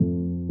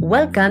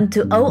Welcome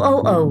to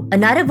OOO,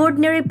 an out of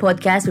ordinary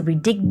podcast where we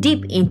dig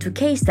deep into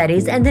case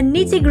studies and the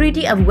nitty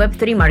gritty of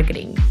Web3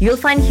 marketing. You'll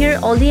find here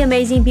all the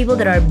amazing people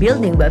that are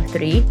building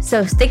Web3,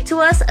 so stick to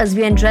us as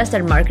we address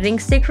their marketing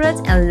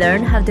secrets and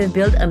learn how to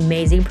build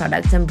amazing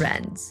products and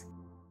brands.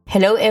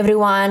 Hello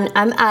everyone,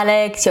 I'm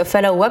Alex, your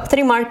fellow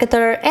Web3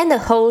 marketer and the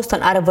host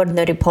on Out of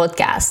Ordinary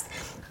podcast.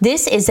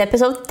 This is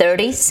episode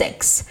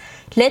 36.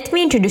 Let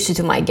me introduce you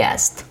to my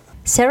guest.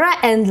 Sarah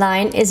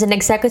Endline is an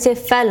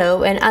executive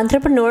fellow and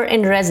entrepreneur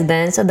in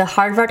residence at the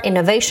Harvard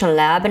Innovation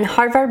Lab and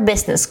Harvard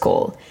Business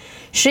School.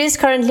 She is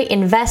currently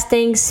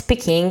investing,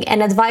 speaking,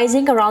 and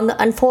advising around the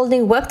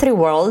unfolding Web3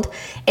 world,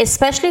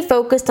 especially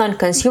focused on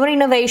consumer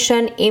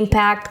innovation,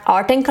 impact,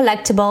 art and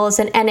collectibles,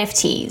 and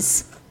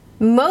NFTs.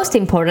 Most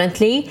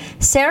importantly,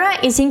 Sarah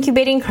is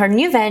incubating her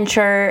new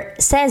venture,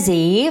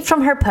 Sezi,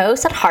 from her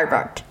post at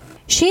Harvard.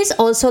 She is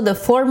also the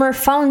former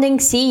founding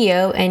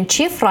CEO and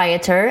chief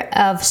rioter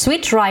of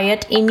Switch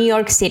Riot in New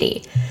York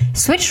City.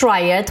 Switch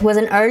Riot was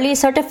an early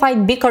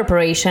certified B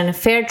Corporation,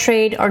 fair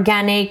trade,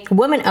 organic,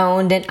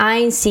 women-owned, and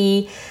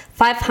INC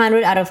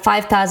 500 out of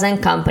 5,000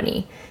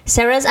 company.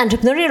 Sarah's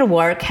entrepreneurial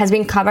work has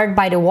been covered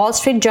by the Wall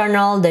Street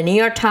Journal, the New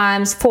York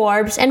Times,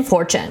 Forbes, and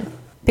Fortune.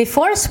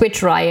 Before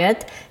Switch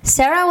Riot,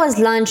 Sarah was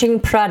launching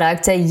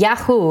products at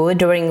Yahoo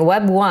during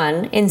Web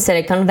 1 in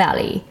Silicon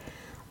Valley.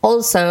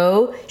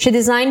 Also, she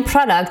designed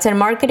products and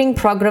marketing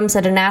programs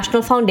at the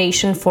National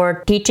Foundation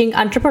for Teaching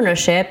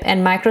Entrepreneurship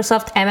and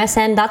Microsoft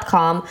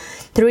MSN.com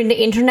during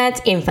the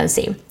Internet's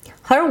infancy.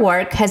 Her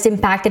work has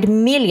impacted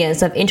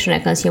millions of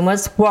Internet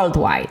consumers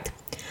worldwide.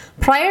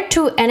 Prior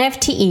to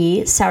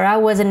NFTE, Sarah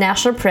was a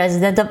national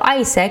president of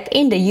ISEC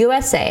in the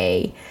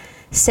USA.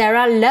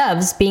 Sarah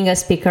loves being a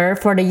speaker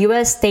for the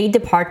US State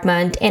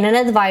Department and an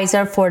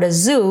advisor for the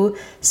Zoo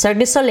Cirque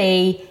du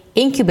Soleil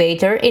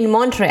incubator in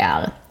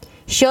Montreal.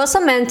 She also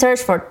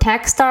mentors for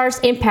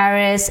Techstars in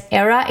Paris,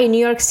 ERA in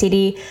New York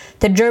City,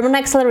 the German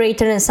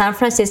Accelerator in San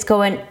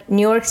Francisco and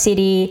New York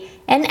City,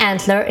 and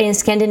Antler in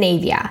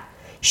Scandinavia.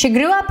 She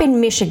grew up in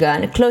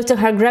Michigan, close to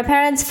her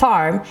grandparents'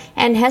 farm,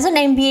 and has an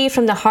MBA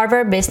from the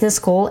Harvard Business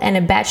School and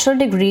a bachelor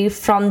degree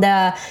from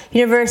the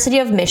University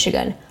of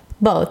Michigan,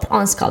 both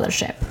on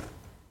scholarship.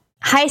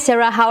 Hi,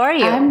 Sarah. How are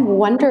you? I'm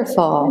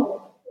wonderful.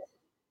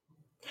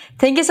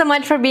 Thank you so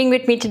much for being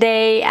with me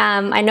today.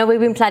 I know we've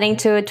been planning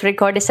to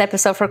record this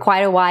episode for quite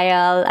a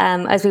while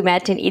as we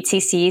met in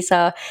ETC,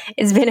 so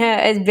it's been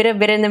a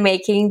bit in the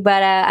making,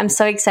 but I'm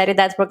so excited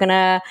that we're going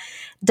to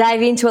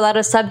dive into a lot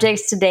of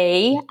subjects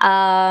today.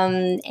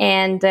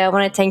 And I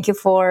want to thank you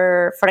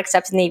for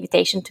accepting the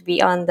invitation to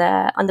be on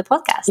the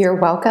podcast. You're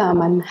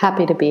welcome. I'm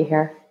happy to be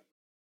here.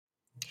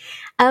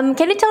 Can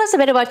you tell us a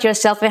bit about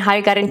yourself and how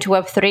you got into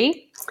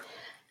Web3?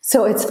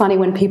 So it's funny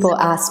when people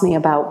ask me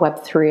about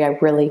Web3, I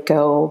really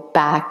go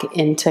back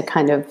into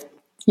kind of,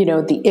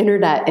 the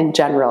internet in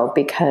general,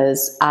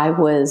 because I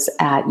was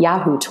at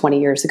Yahoo 20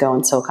 years ago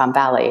in Silicon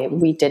Valley.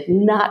 We did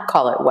not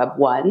call it Web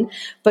 1,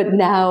 but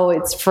now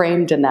it's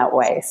framed in that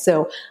way.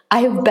 So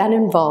I have been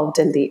involved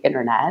in the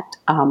internet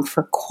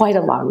for quite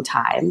a long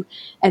time.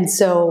 And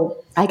so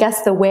I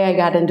guess the way I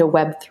got into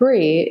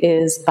Web3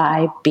 is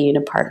by being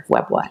a part of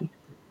Web 1.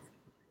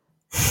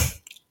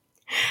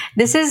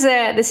 This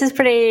is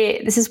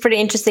pretty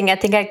interesting. I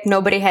think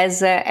nobody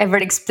has ever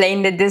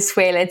explained it this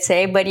way, let's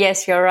say. But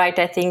yes, you're right.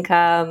 I think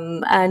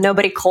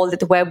nobody called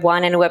it Web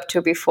 1 and Web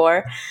 2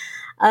 before.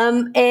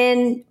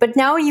 But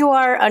now you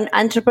are an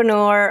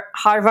entrepreneur,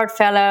 Harvard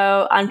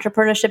fellow,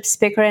 entrepreneurship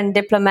speaker and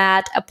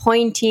diplomat,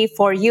 appointee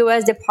for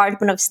U.S.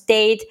 Department of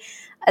State,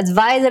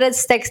 advisor at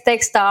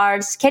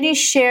Techstars. Can you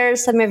share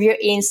some of your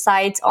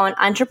insights on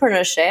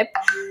entrepreneurship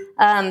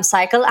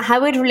cycle,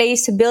 how it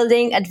relates to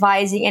building,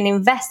 advising, and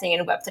investing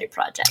in Web3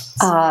 projects?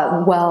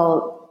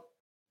 Well,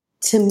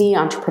 to me,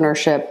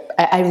 entrepreneurship,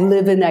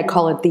 I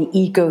call it the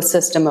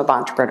ecosystem of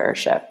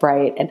entrepreneurship,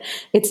 right? And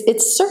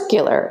it's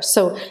circular.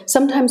 So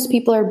sometimes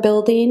people are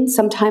building,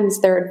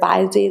 sometimes they're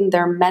advising,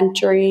 they're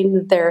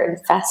mentoring, they're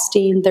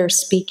investing, they're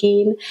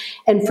speaking.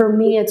 And for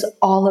me, it's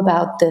all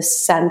about this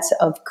sense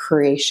of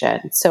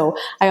creation. So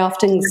I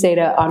often say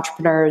to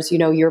entrepreneurs,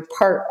 you're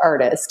part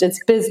artist.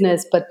 It's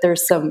business, but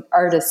there's some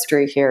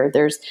artistry here.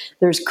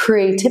 There's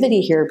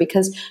creativity here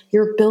because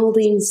you're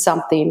building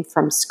something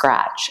from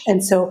scratch.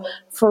 And so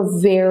for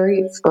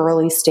very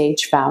early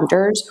stage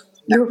founders,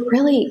 you're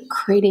really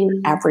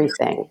creating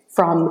everything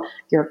from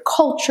your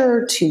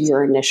culture to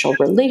your initial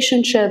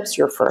relationships,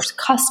 your first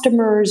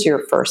customers, your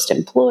first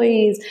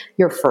employees,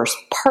 your first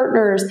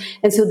partners.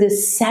 And so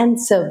this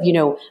sense of,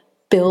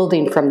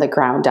 building from the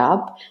ground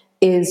up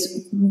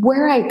is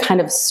where I kind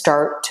of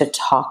start to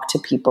talk to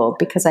people,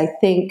 because I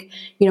think,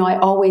 I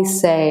always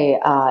say,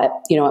 at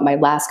my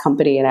last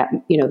company and at,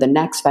 the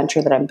next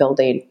venture that I'm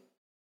building,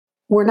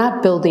 we're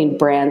not building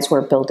brands,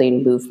 we're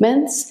building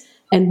movements.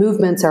 And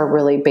movements are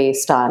really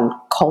based on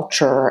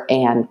culture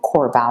and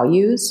core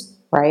values,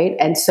 right?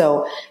 And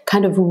so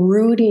kind of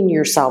rooting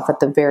yourself at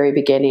the very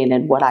beginning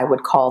in what I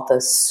would call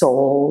the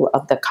soul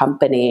of the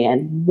company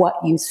and what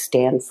you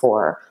stand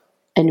for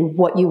and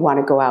what you want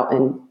to go out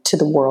into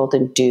the world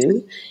and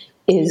do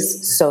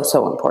is so,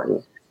 so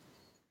important.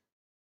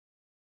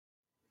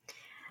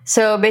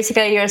 So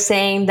basically, you're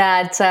saying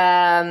that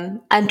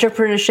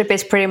entrepreneurship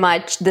is pretty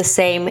much the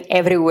same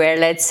everywhere.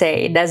 Let's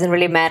say it doesn't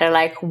really matter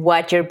like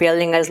what you're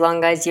building, as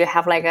long as you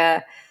have like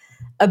a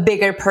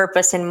bigger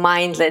purpose in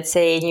mind. Let's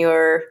say, and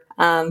you're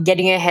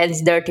getting your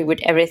hands dirty with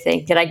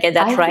everything. Did I get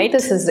that right? I think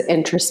this is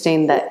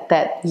interesting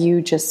that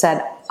you just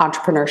said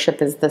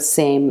entrepreneurship is the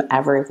same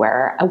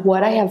everywhere.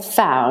 What I have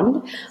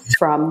found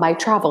from my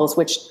travels,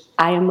 which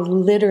I am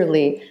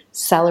literally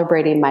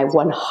celebrating my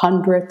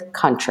 100th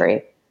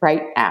country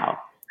right now.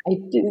 I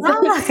do.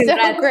 It's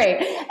so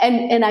great.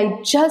 And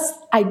I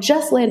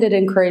just landed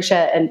in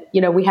Croatia, and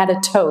we had a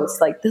toast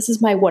like, this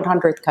is my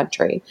 100th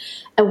country.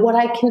 And what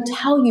I can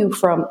tell you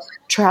from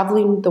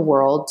traveling the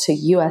world to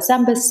US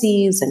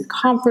embassies and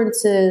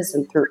conferences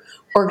and through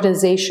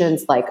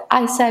organizations like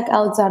ISAC,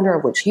 Alexandra,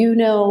 which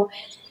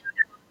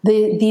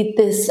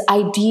this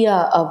idea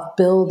of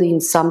building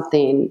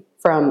something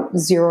from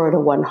 0 to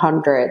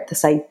 100,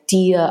 this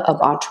idea of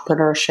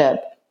entrepreneurship,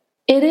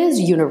 it is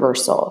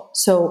universal.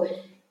 So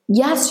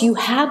yes, you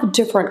have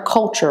different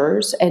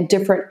cultures and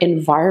different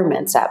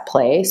environments at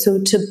play. So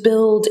to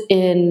build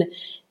in,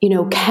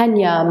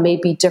 Kenya may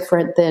be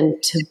different than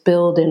to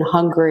build in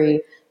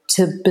Hungary,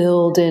 to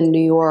build in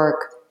New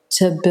York,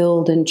 to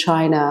build in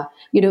China.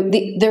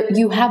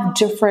 You have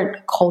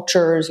different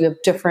cultures, you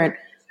have different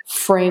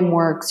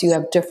frameworks, you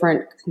have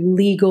different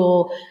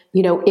legal,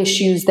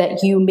 issues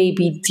that you may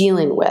be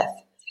dealing with.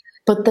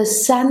 But the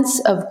sense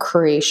of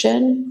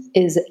creation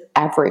is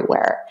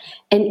everywhere.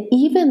 And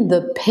even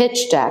the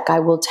pitch deck, I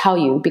will tell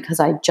you, because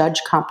I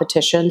judge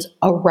competitions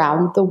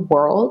around the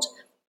world,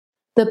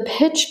 the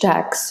pitch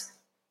decks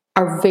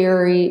are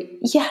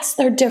yes,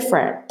 they're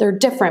different. They're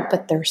different,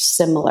 but they're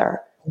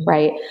similar,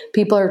 right?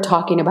 People are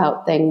talking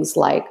about things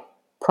like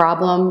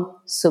problem,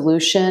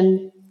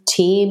 solution,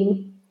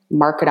 team,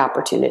 market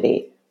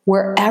opportunity.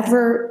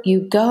 Wherever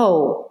you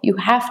go, you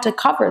have to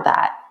cover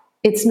that.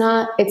 It's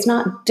not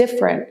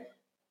different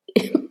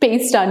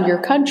based on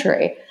your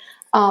country.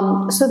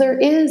 So there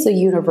is a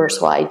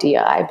universal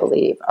idea, I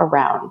believe,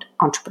 around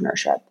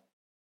entrepreneurship.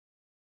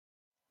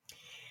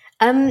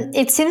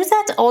 It seems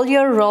that all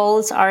your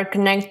roles are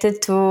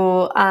connected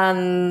to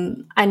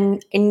I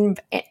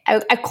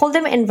call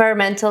them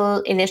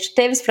environmental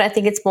initiatives, but I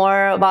think it's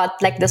more about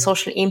like the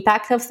social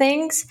impact of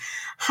things.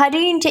 How do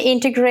you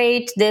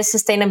integrate the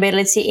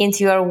sustainability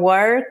into your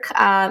work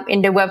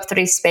in the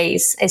Web3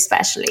 space,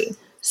 especially?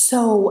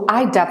 So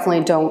I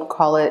definitely don't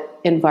call it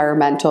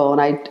environmental, and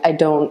I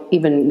don't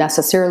even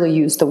necessarily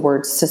use the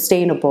word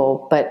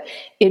sustainable, but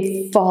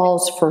it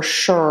falls for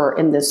sure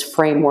in this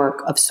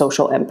framework of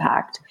social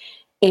impact.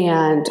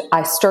 And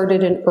I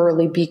started an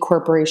early B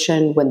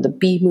corporation when the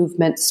B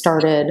movement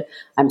started.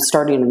 I'm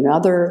starting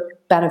another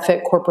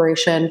benefit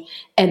corporation,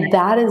 and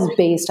that is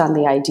based on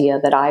the idea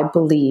that I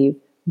believe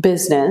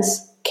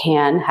business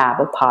can have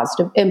a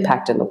positive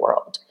impact in the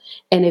world.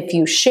 And if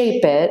you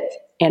shape it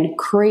and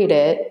create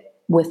it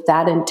with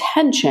that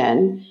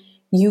intention,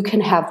 you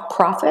can have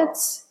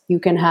profits, you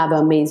can have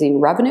amazing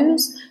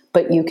revenues,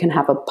 but you can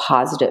have a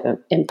positive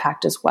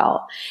impact as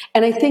well.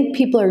 And I think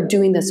people are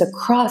doing this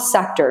across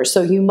sectors.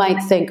 So you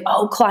might think,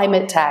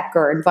 climate tech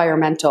or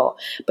environmental,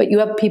 but you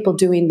have people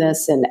doing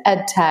this in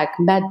ed tech,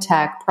 med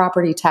tech,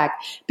 property tech,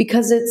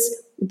 because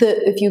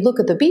if you look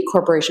at the B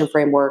Corporation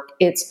framework,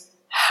 it's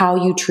how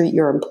you treat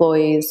your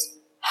employees,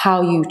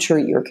 how you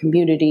treat your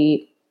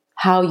community,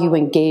 how you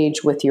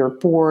engage with your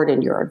board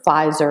and your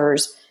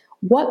advisors.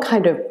 What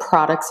kind of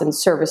products and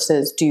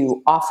services do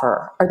you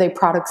offer? Are they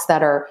products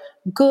that are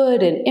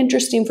good and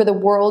interesting for the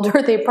world, or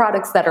are they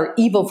products that are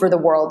evil for the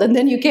world? And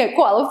then you can't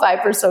qualify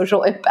for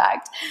social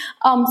impact.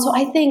 So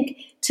I think,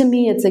 to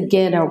me, it's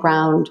again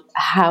around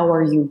how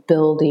are you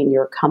building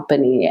your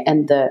company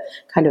and the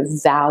kind of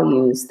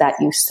values that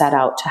you set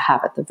out to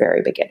have at the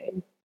very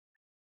beginning.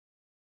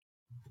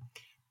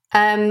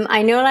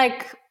 I know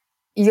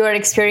your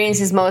experience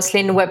is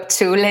mostly in Web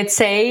 2, let's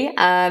say,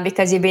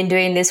 because you've been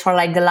doing this for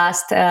the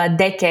last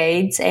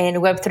decades,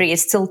 and Web 3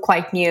 is still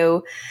quite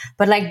new.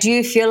 But do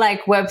you feel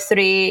like Web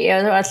 3,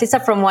 or at least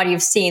from what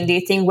you've seen, do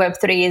you think Web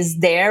 3 is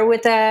there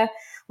with an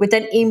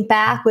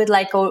impact,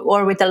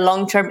 or with a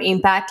long-term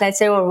impact, let's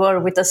say, or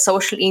with a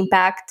social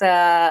impact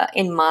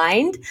in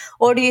mind?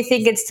 Or do you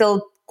think it's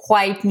still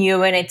quite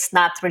new and it's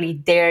not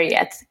really there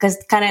yet? Because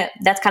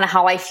that's kind of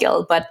how I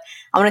feel, but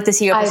I wanted to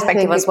see your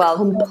perspective as well.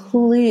 It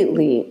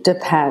completely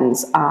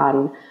depends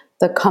on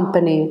the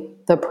company,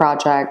 the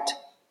project,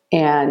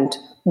 and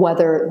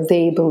whether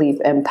they believe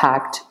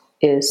impact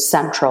is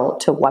central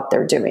to what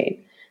they're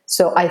doing.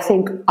 So I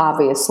think,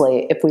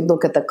 obviously, if we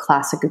look at the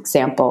classic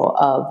example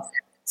of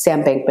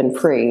Sam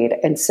Bankman-Fried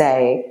and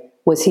say,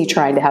 was he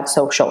trying to have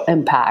social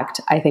impact?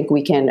 I think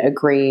we can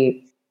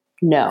agree,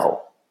 no,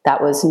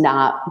 that was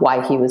not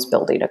why he was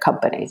building a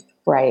company,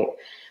 right?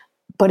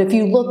 But if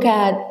you look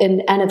at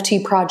an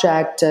NFT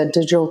project, a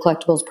digital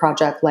collectibles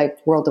project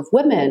like World of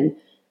Women,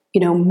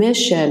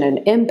 mission and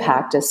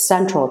impact is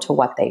central to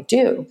what they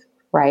do.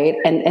 right?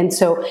 And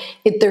so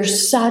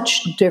there's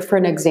such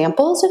different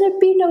examples, and it'd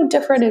be no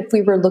different if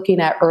we were looking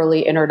at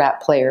early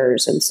internet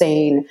players and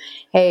saying,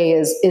 hey,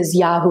 is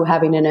Yahoo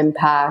having an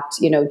impact?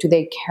 Do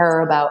they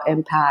care about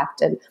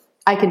impact? And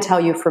I can tell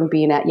you from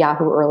being at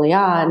Yahoo early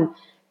on,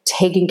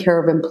 taking care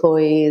of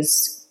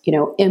employees,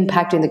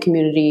 impacting the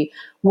community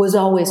was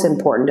always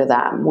important to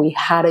them. We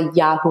had a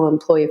Yahoo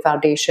Employee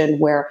Foundation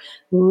where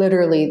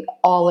literally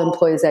all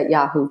employees at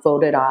Yahoo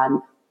voted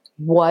on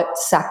what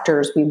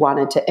sectors we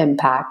wanted to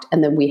impact.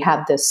 And then we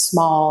had this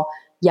small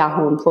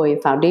Yahoo Employee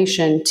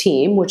Foundation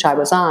team, which I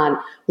was on,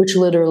 which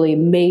literally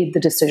made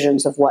the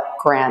decisions of what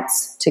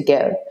grants to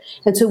give.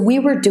 And so we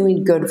were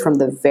doing good from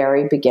the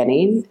very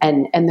beginning,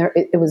 and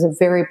it was a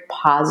very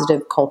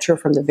positive culture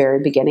from the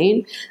very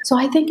beginning. So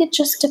I think it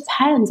just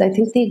depends. I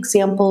think the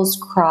examples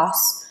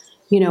cross,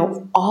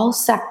 all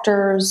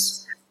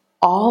sectors,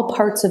 all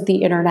parts of the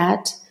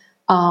internet.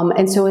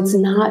 And so it's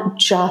not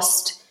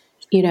just,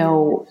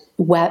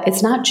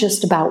 it's not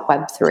just about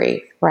Web3,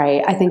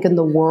 right? I think in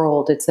the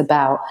world, it's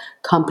about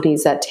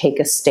companies that take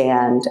a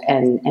stand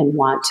and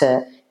want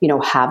to,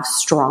 have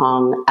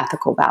strong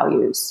ethical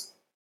values.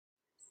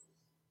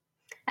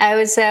 I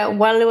was,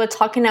 while we were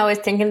talking, I was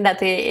thinking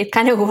that it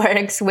kind of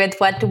works with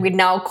what we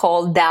now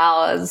call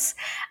DAOs,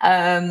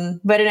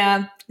 but in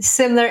a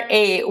similar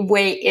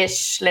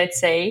way-ish, let's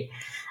say.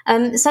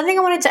 Something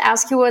I wanted to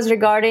ask you was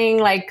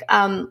regarding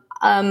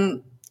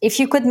if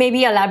you could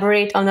maybe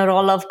elaborate on the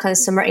role of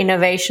consumer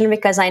innovation,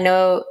 because I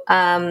know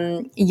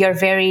you're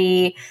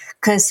very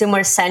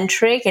consumer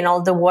centric and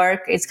all the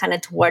work is kind of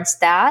towards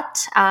that,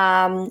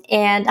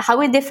 and how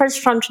it differs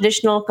from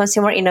traditional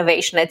consumer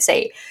innovation, let's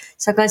say.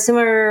 So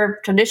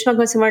traditional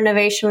consumer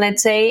innovation,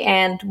 let's say,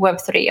 and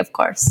Web3, of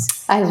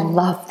course. I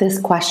love this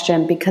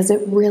question because it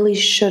really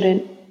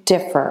shouldn't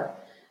differ.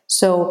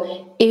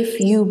 So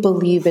if you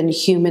believe in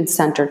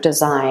human-centered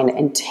design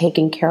and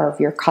taking care of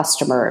your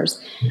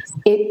customers,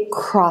 it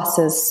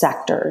crosses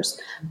sectors.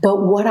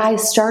 But what I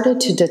started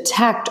to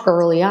detect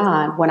early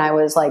on when I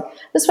was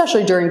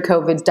especially during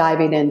COVID,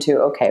 diving into,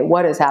 okay,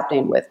 what is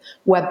happening with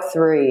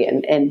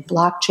Web3 and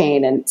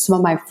blockchain? And some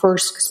of my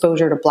first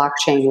exposure to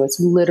blockchain was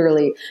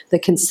literally the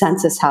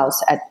Consensus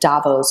House at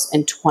Davos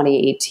in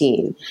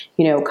 2018,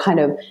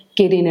 kind of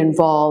getting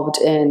involved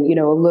in,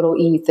 a little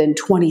ETH in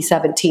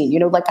 2017,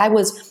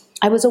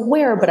 I was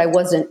aware, but I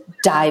wasn't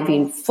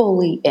diving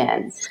fully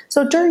in.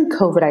 So during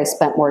COVID, I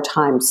spent more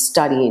time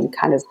studying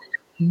kind of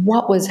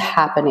what was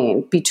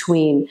happening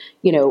between,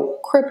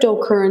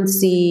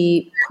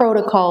 cryptocurrency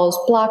protocols,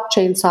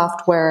 blockchain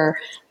software,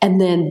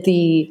 and then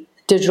the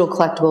digital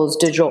collectibles,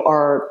 digital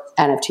art,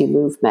 NFT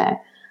movement.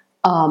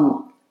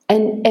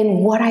 And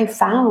what I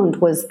found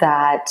was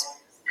that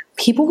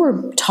people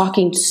were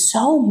talking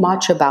so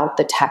much about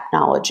the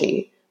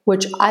technology,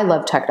 which I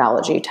love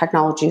technology.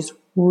 Technology is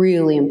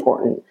really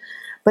important.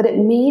 But it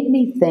made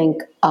me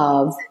think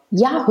of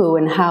Yahoo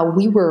and how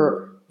we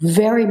were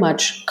very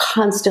much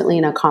constantly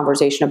in a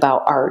conversation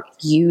about our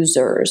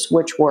users,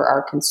 which were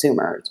our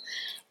consumers.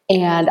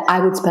 And I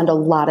would spend a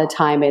lot of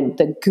time in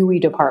the GUI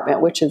department,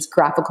 which is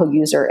graphical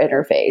user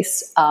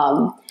interface.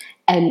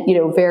 And,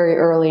 very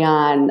early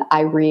on,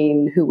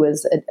 Irene, who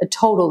was a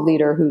total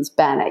leader who's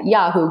been at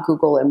Yahoo,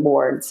 Google, and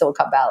more in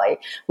Silicon Valley,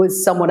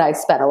 was someone I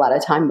spent a lot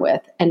of time with.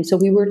 And so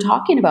we were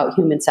talking about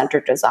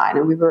human-centered design,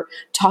 and we were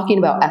talking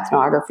about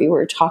ethnography. We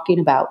were talking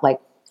about,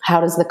 how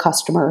does the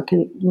customer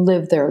can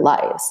live their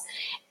lives?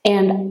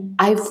 And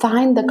I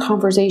find the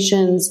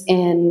conversations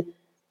in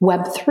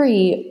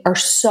Web3 are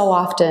so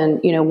often,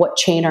 what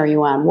chain are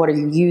you on? What are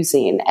you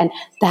using? And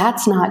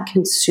that's not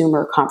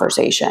consumer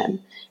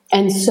conversation.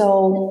 And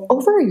so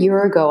over a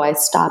year ago, I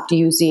stopped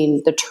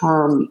using the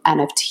term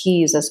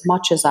NFTs as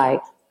much as I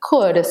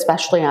could,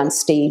 especially on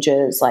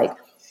stages like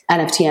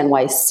NFT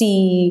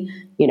NYC,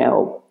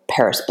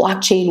 Paris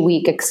Blockchain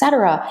Week, et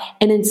cetera,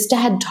 and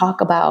instead let's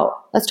talk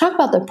about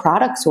the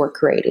products we're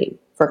creating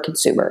for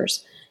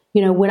consumers.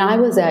 When I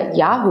was at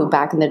Yahoo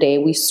back in the day,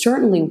 we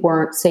certainly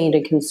weren't saying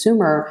to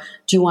consumer,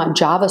 do you want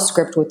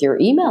JavaScript with your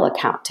email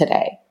account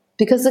today?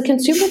 Because the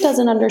consumer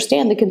doesn't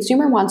understand. The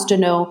consumer wants to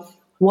know,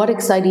 what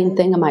exciting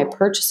thing am I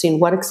purchasing?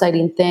 What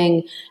exciting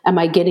thing am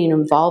I getting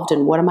involved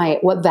in?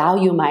 What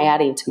value am I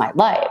adding to my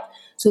life?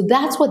 So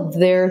that's what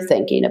they're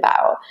thinking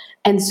about.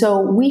 And so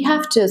we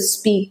have to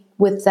speak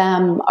with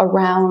them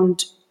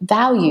around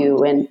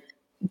value and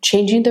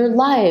changing their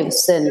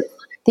lives and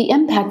the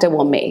impact it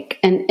will make.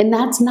 And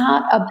that's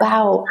not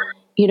about,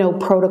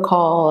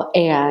 protocol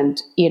and,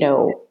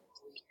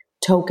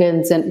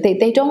 tokens, and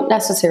they don't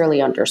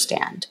necessarily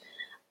understand.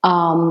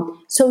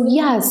 So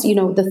yes,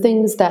 the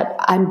things that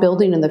I'm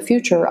building in the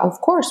future, of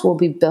course, will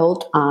be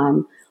built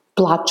on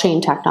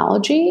blockchain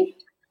technology,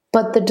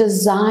 but the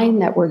design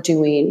that we're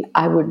doing,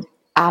 I would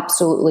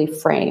absolutely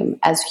frame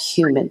as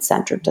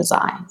human-centered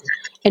design.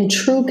 And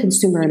true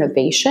consumer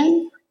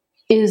innovation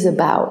is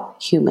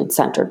about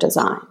human-centered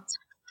design.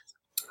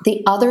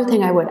 The other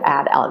thing I would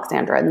add,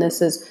 Alexandra, and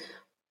this is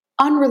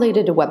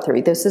unrelated to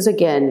Web3, this is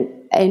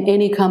again, in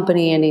any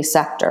company, any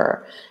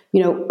sector,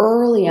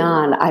 early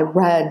on, I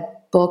read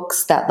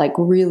books that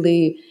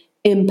really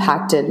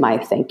impacted my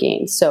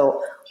thinking.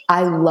 So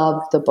I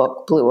love the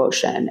book Blue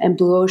Ocean. And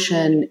Blue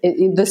Ocean,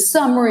 the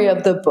summary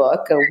of the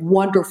book, a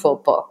wonderful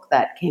book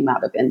that came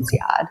out of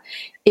INSEAD,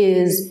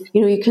 is,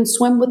 you can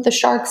swim with the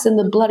sharks in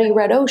the bloody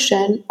red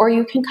ocean, or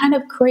you can kind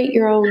of create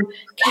your own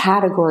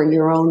category,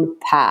 your own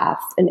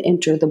path, and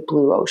enter the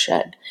blue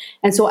ocean.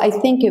 And so I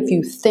think if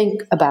you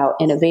think about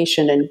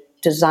innovation and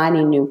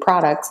designing new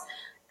products,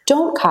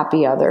 don't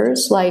copy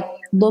others, like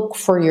look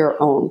for your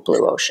own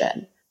blue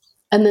ocean.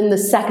 And then the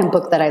second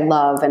book that I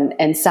love,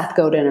 and Seth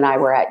Godin and I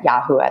were at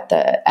Yahoo at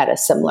a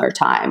similar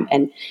time,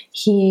 and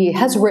he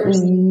has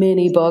written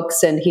many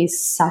books, and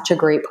he's such a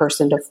great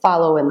person to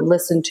follow and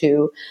listen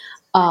to.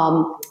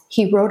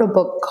 He wrote a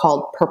book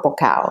called Purple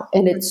Cow,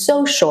 and it's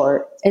so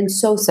short and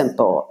so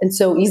simple and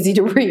so easy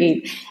to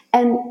read.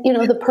 And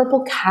the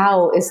purple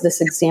cow is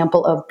this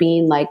example of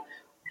being like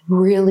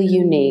really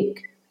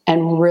unique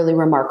and really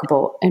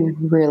remarkable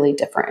and really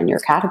different in your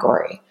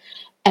category.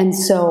 And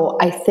so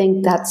I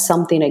think that's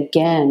something,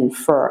 again,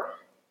 for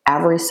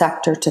every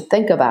sector to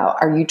think about.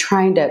 Are you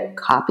trying to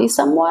copy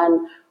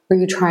someone, or are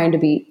you trying to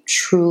be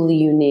truly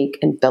unique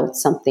and build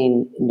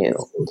something new?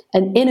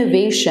 And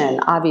innovation,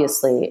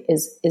 obviously,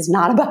 is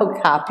not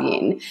about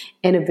copying.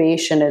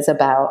 Innovation is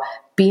about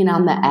being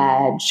on the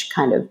edge,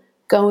 kind of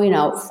going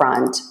out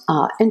front,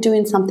 and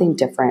doing something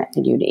different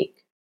and unique.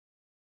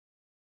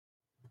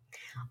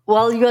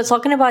 While you were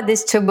talking about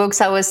these two books,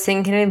 I was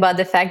thinking about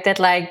the fact that,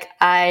 like,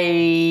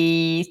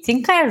 I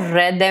think I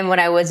read them when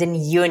I was in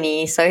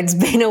uni, so it's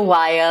been a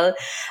while.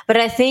 But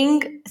I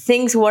think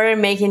things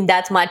weren't making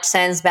that much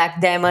sense back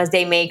then as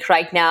they make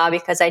right now,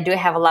 because I do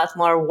have a lot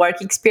more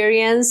work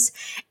experience,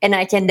 and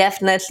I can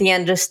definitely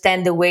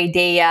understand the way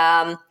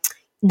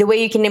the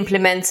way you can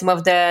implement some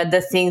of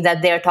the things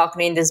that they're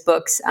talking in these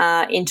books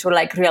into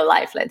like real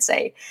life, let's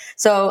say.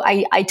 So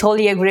I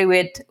totally agree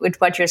with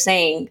what you're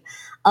saying.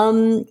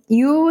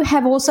 You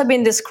have also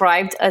been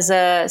described as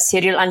a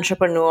serial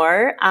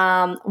entrepreneur.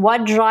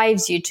 What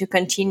drives you to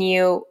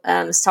continue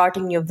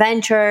starting new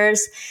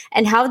ventures,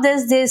 and how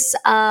does this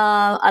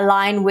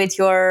align with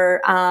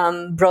your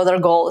broader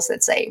goals,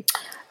 let's say?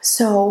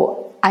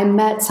 So I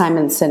met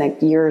Simon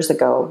Sinek years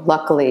ago,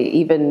 luckily,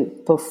 even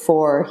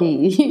before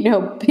he,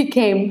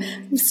 became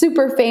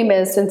super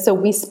famous. And so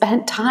we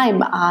spent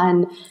time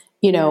on,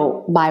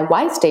 my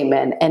why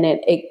statement, and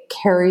it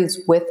carries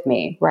with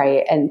me,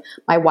 right? And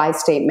my why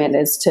statement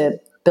is to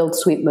build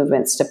sweet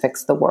movements to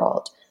fix the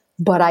world.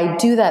 But I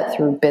do that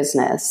through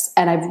business.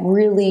 And I've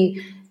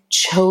really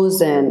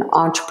chosen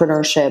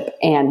entrepreneurship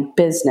and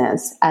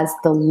business as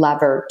the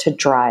lever to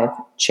drive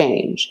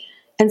change.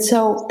 And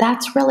so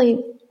that's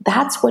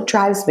what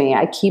drives me.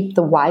 I keep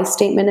the why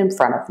statement in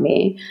front of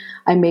me.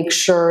 I make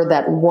sure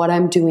that what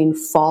I'm doing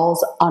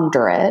falls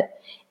under it.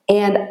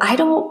 And I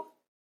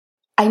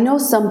know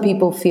some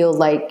people feel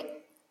like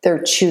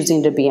they're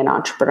choosing to be an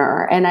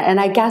entrepreneur. And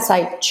I guess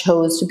I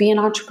chose to be an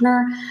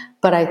entrepreneur,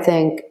 but I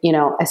think,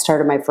 I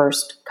started my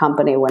first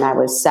company when I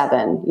was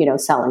 7,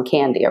 selling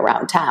candy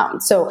around town.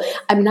 So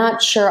I'm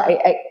not sure.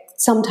 I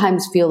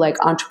sometimes feel like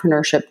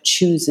entrepreneurship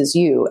chooses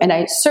you. And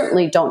I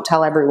certainly don't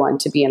tell everyone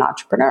to be an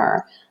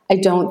entrepreneur. I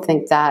don't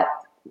think that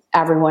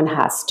everyone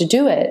has to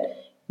do it.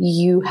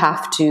 You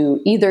have to,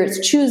 either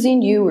it's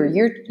choosing you or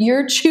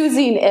you're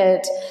choosing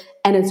it,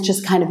 and it's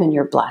just kind of in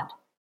your blood.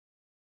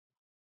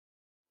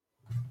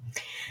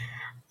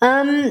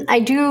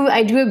 I do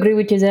agree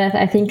with you that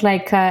I think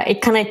like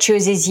it kind of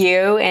chooses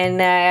you,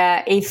 and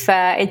if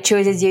it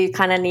chooses you, you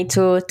kind of need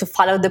to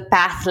follow the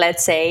path,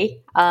 let's say.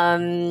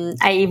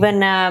 I even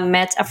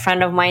met a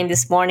friend of mine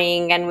this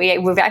morning, and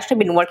we've actually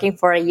been working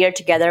for a year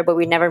together, but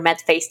we never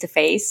met face to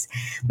face.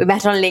 We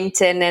met on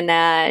LinkedIn,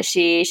 and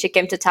she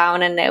came to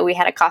town, and we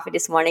had a coffee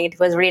this morning. It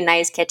was really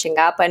nice catching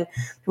up, and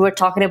we were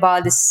talking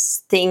about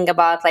this thing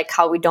about like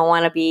how we don't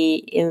want to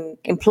be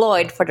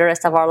employed for the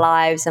rest of our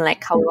lives, and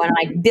like how we want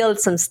to like build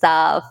some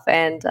stuff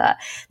and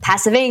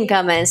passive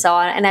income and so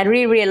on. And I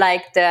really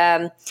liked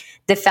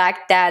the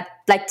fact that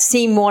like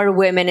seeing more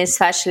women,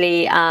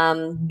 especially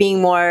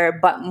being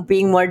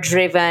more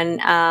driven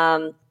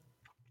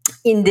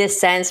in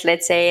this sense,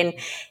 let's say, and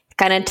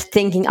kind of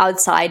thinking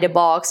outside the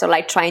box, or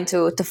like trying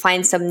to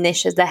find some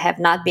niches that have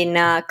not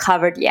been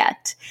covered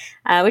yet,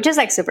 which is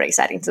like super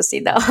exciting to see,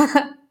 though.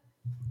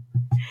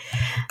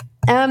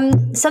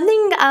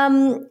 Something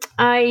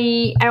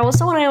I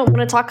also want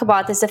to talk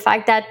about is the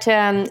fact that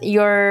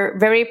you're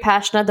very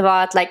passionate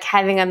about like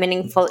having a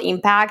meaningful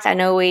impact. I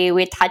know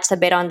we touched a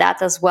bit on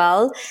that as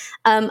well.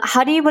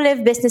 How do you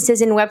believe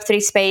businesses in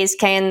Web3 space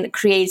can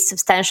create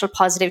substantial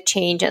positive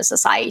change in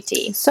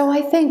society? So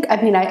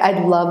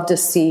I'd love to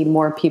see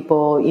more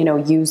people,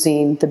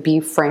 using the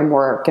B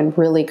framework and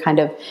really kind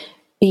of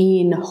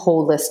being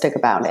holistic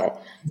about it.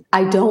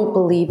 I don't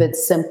believe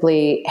it's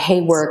simply,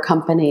 hey, we're a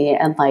company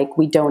and like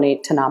we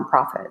donate to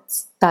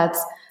nonprofits. That's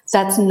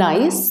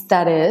nice,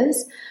 that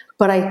is.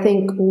 But I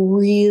think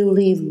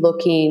really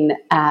looking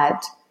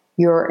at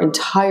your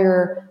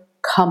entire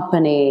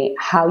company,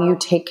 how you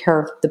take care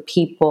of the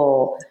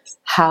people,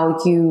 how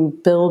you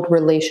build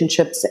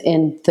relationships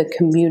in the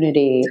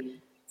community,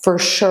 for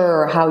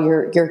sure how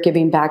you're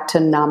giving back to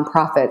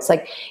nonprofits.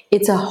 Like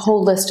it's a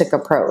holistic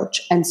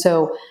approach. And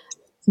so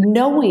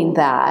knowing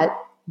that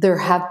there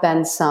have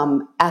been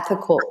some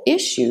ethical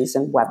issues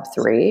in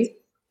Web3,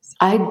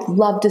 I'd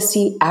love to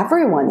see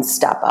everyone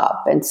step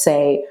up and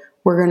say,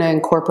 we're going to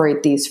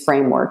incorporate these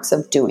frameworks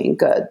of doing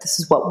good. This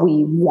is what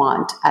we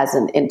want as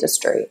an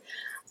industry.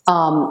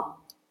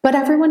 But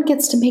everyone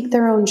gets to make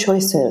their own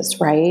choices,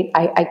 right?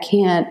 I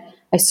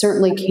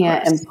certainly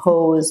can't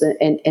impose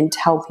and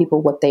tell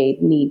people what they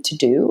need to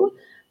do.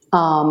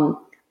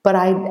 But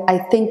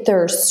I think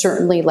there are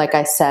certainly, like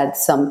I said,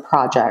 some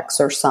projects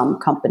or some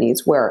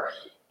companies where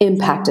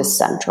impact is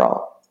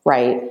central,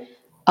 right?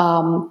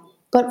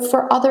 But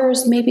for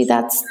others, maybe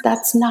that's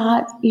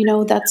not,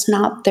 that's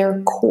not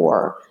their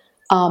core.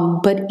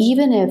 But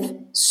even if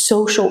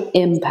social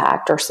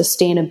impact or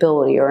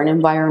sustainability or an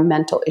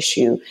environmental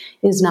issue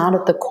is not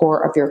at the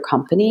core of your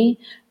company,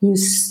 you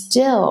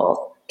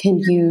still can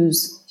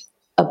use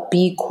a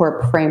B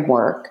Corp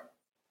framework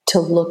to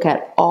look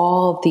at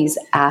all of these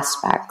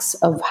aspects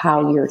of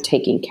how you're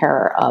taking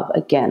care of,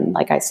 again,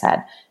 like I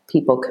said,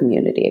 people,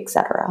 community,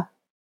 etc.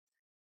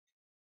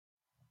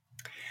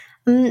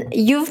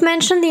 You've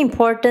mentioned the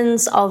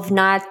importance of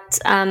not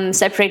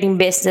separating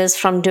business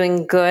from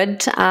doing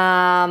good.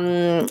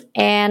 And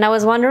I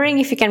was wondering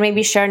if you can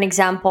maybe share an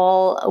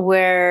example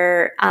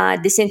where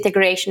this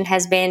integration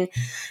has been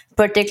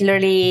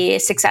particularly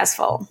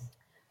successful.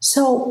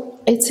 So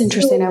it's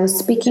interesting. I was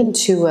speaking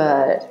to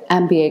a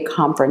MBA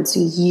conference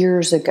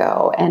years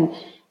ago, and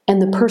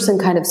the person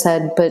kind of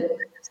said, "But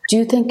do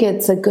you think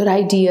it's a good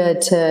idea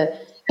to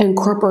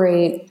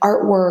incorporate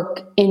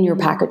artwork in your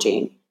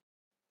packaging?"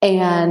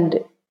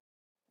 And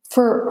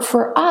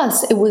for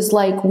us, it was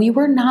like we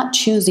were not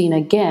choosing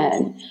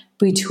again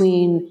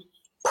between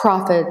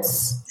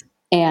profits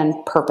and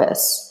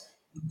purpose.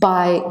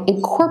 By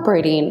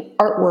incorporating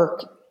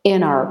artwork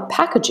in our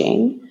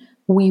packaging,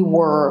 we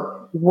were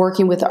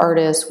working with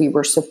artists, we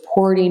were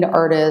supporting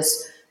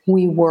artists,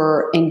 we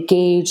were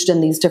engaged in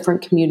these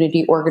different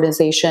community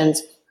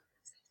organizations.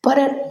 But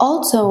it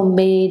also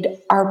made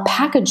our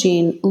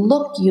packaging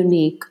look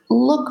unique,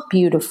 look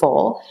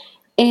beautiful,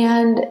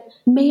 and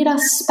made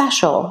us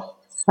special,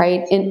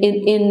 right?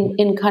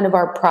 In kind of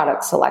our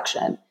product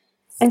selection.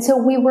 And so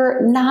we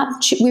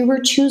were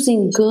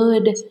choosing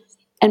good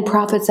and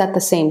profits at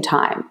the same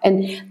time.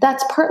 And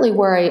that's partly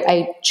where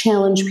I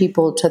challenge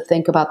people to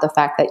think about the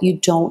fact that you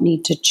don't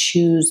need to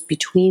choose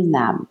between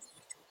them.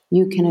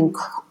 You can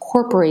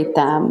incorporate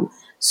them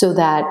so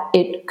that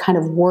it kind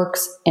of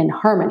works in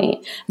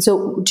harmony.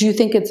 So do you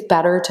think it's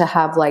better to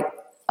have like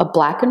a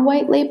black and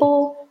white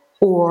label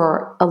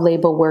or a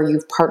label where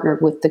you've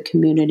partnered with the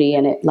community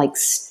and it like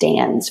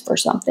stands for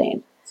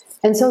something?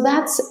 And so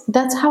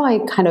that's how I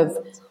kind of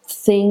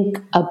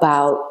think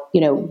about,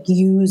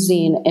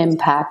 using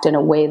impact in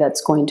a way that's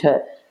going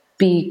to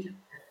be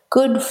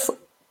good for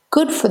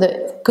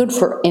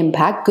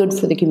impact, good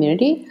for the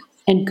community,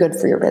 and good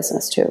for your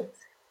business too.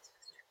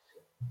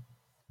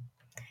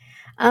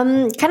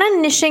 Kind of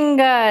niching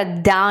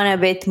down a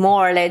bit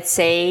more, let's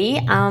say,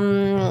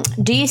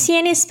 do you see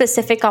any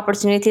specific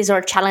opportunities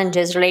or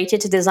challenges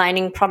related to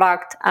designing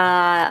products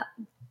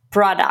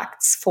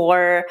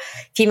for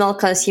female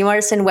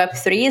consumers in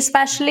Web3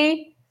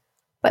 especially?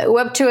 But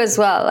Web2 as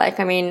well. I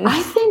think,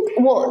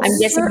 I'm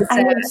guessing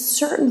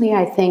certainly,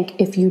 I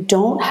think if you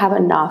don't have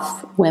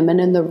enough women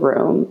in the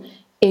room,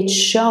 it's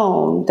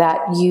shown that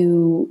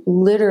you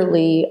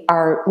literally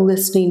are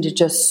listening to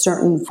just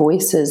certain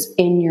voices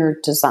in your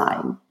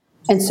design.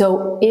 And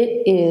so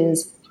it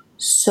is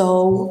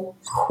so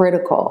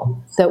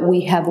critical that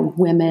we have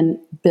women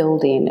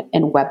building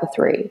in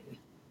Web3,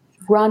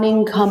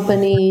 running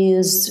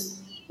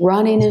companies,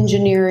 running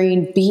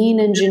engineering, being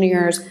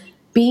engineers,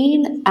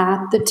 being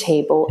at the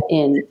table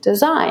in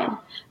design.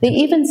 They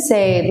even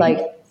say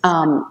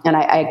and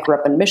I grew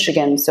up in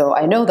Michigan, so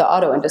I know the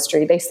auto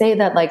industry. They say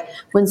that like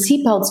when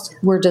seatbelts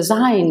were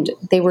designed,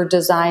 they were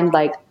designed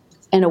like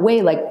in a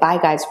way like by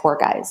guys for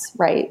guys,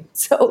 right?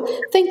 So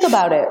think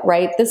about it,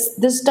 right?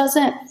 This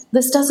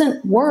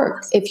doesn't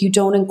work if you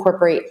don't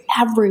incorporate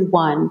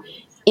everyone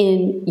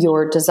in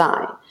your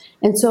design.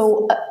 And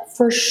so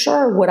for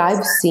sure, what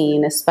I've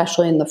seen,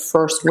 especially in the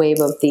first wave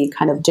of the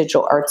kind of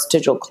digital arts,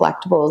 digital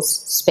collectibles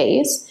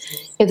space,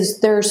 is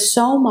there's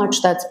so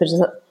much that's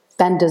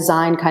been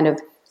designed kind of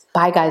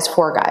by guys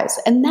for guys.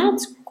 And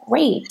that's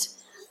great.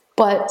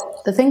 But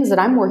the things that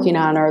I'm working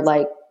on are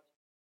like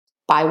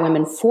by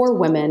women for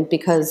women,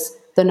 because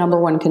the number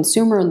one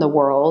consumer in the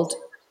world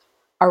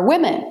are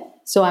women.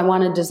 So I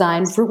want to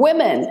design for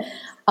women.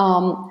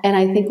 And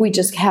I think we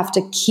just have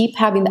to keep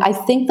I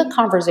think the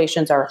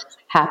conversations are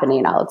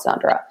happening,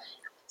 Alexandra,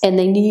 and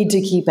they need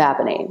to keep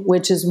happening,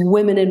 which is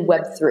women in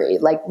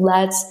Web3. Like,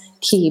 let's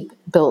keep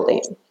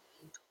building.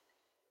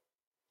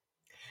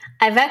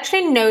 I've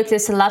actually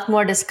noticed a lot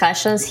more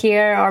discussions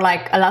here, or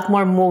like a lot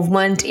more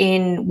movement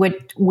in with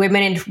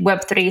women in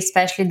Web3,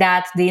 especially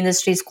that the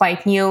industry is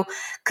quite new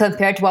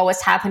compared to what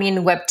was happening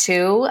in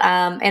Web2.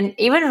 And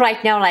even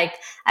right now, like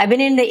I've been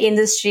in the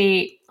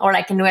industry or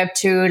like in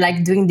Web2,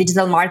 like doing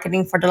digital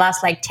marketing for the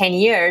last like 10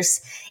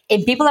 years.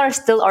 And people are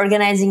still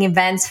organizing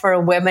events for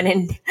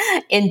women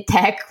in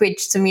tech,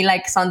 which to me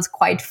like sounds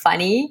quite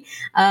funny.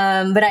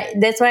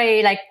 That's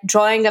why like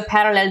drawing a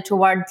parallel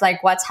towards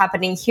like what's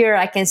happening here,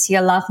 I can see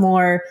a lot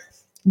more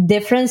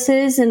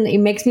differences, and it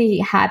makes me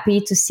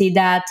happy to see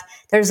that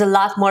there's a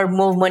lot more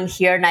movement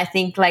here. And I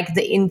think like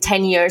in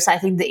 10 years, I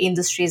think the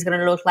industry is going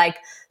to look like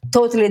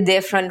totally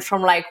different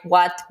from like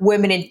what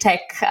women in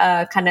tech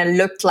kind of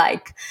looked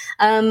like.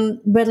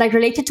 But like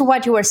related to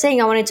what you were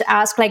saying, I wanted to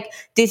ask, like,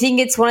 do you think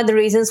it's one of the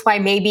reasons why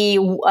maybe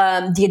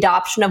the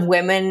adoption of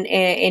women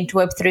into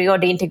Web3, or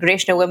the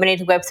integration of women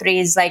into Web3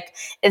 is like,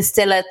 is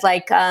still at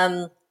like,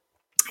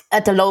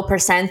 at a low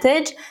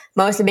percentage,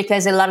 mostly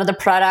because a lot of the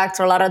products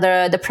or a lot of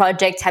the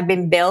projects have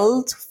been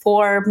built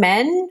for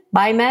men,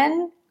 by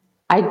men?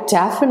 I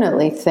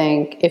definitely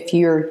think if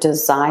you're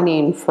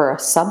designing for a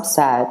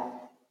subset,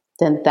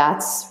 then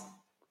that's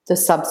the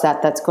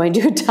subset that's going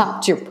to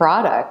adopt your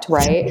product,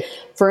 right?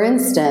 For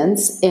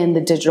instance, in the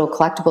digital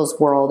collectibles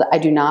world, I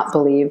do not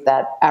believe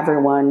that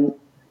everyone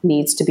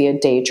needs to be a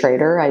day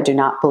trader. I do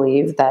not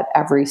believe that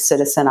every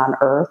citizen on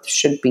earth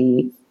should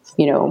be,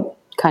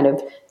 kind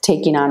of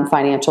taking on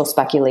financial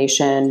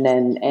speculation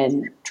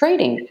and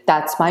trading.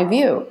 That's my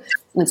view.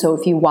 And so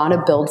if you want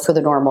to build for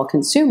the normal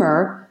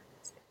consumer,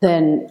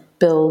 then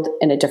build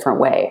in a different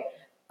way.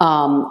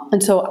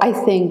 And so I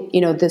think,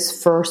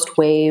 this first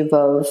wave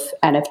of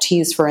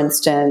NFTs, for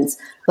instance,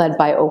 led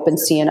by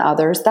OpenSea and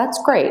others,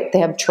 that's great. They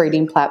have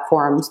trading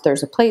platforms.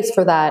 There's a place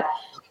for that.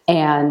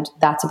 And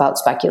that's about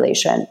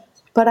speculation.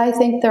 But I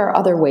think there are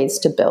other ways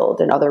to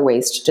build and other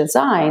ways to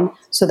design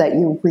so that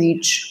you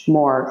reach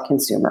more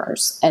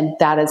consumers. And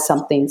that is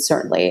something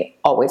certainly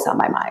always on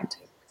my mind.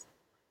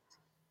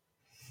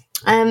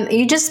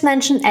 You just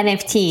mentioned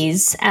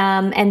NFTs,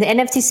 and the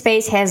NFT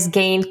space has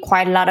gained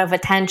quite a lot of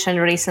attention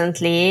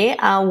recently.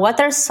 What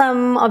are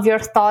some of your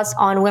thoughts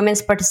on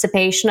women's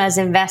participation as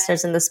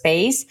investors in the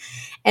space?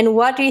 And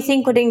what do you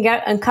think would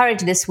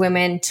encourage these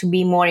women to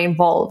be more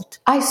involved?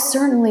 I'm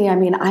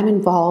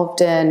involved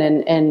in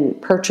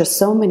and purchase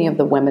so many of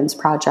the women's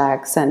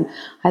projects, and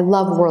I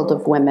love World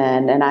of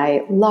Women, and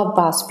I love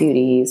Boss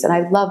Beauties, and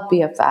I love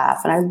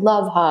BFF, and I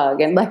love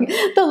Hug, and like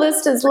the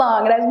list is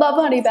long, and I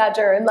love Honey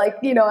Badger, and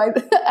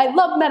I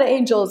love Meta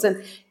Angels,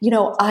 and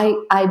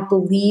I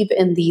believe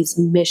in these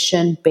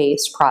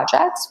mission-based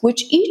projects,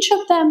 which each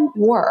of them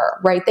were,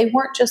 right? They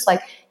weren't just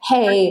like,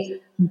 hey,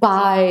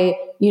 buy,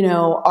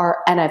 our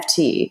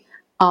NFT.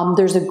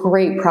 There's a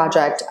great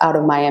project out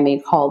of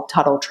Miami called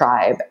Tuttle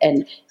Tribe,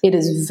 and it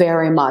is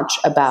very much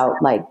about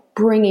like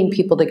bringing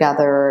people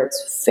together.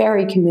 It's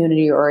very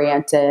community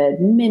oriented,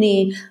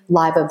 many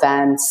live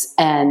events,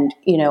 and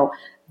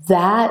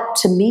that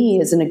to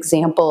me is an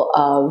example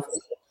of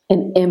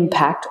an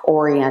impact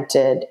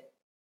oriented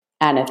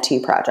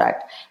NFT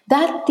project.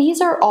 That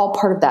these are all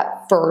part of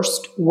that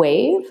first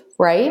wave,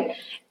 right?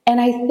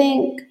 And I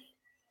think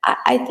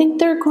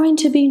there are going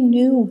to be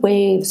new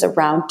waves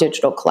around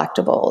digital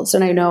collectibles.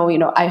 And I know,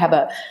 I have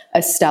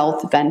a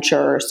stealth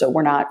venture, so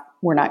we're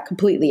not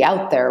completely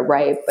out there,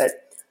 right? But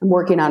I'm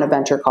working on a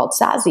venture called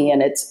Sassy,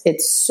 and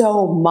it's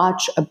so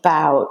much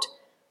about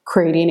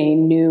creating a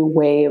new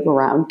wave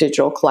around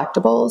digital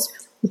collectibles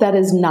that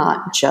is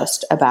not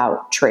just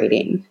about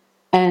trading.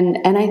 And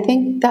I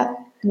think that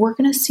we're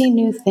going to see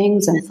new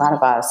things in front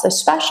of us,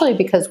 especially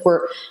because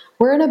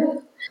we're in a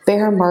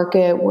bear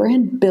market, we're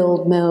in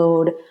build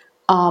mode.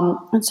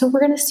 And so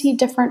we're going to see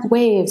different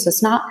waves.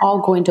 It's not all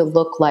going to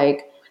look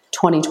like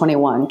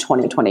 2021,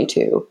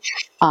 2022,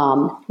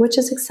 which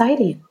is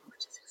exciting.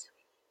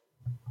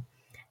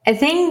 I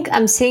think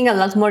I'm seeing a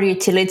lot more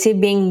utility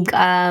being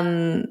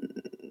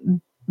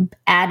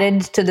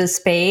added to the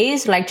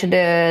space, like to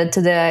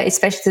the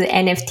especially to the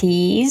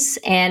NFTs.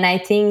 And I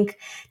think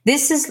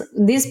this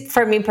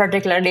for me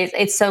particularly,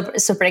 it's so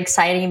super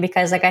exciting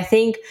because like I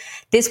think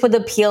this would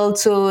appeal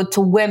to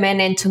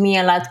women and to me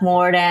a lot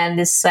more than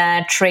this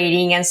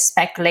trading and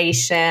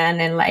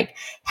speculation and like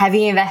have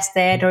you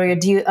invested or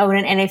do you own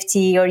an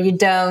NFT or you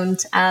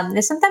don't.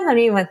 And sometimes I'm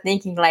even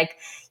thinking like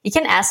you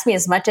can ask me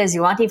as much as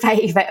you want if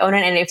I own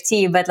an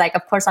NFT, but like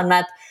of course I'm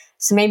not.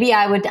 So maybe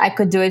I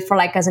could do it for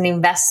like as an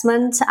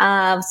investment,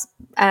 but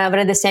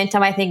at the same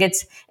time I think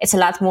it's a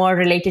lot more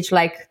related to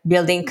like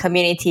building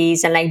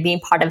communities and like being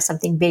part of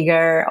something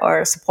bigger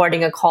or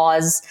supporting a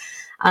cause.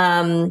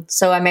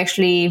 So I'm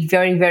actually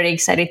very, very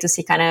excited to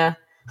see kind of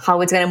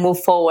how it's going to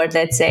move forward,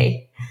 let's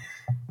say.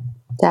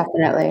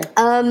 Definitely.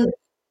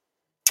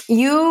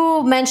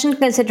 You mentioned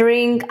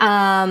considering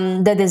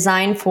the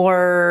design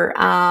for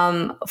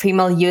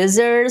female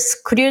users.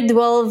 Could you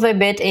delve a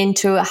bit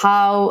into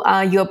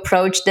how you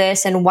approach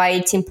this and why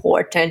it's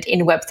important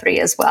in Web3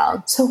 as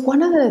well? So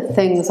one of the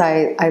things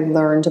I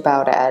learned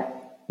about at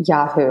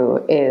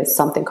Yahoo is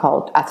something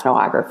called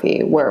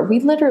ethnography, where we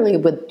literally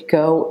would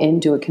go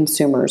into a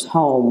consumer's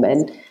home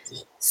and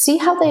see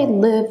how they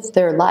live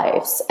their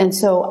lives. And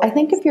so I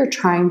think if you're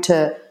trying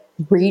to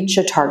reach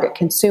a target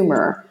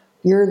consumer,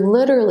 you're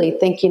literally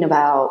thinking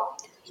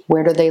about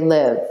where do they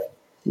live?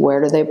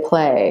 Where do they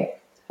play?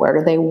 Where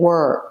do they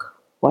work?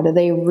 What do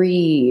they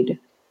read?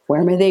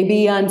 Where may they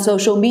be on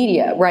social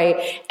media, right?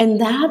 And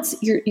that's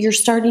you're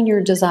starting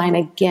your design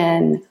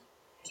again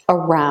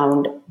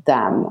around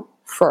them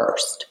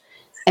first.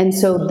 And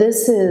so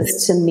this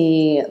is to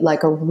me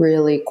like a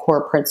really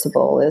core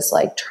principle is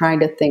like trying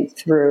to think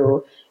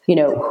through,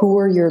 who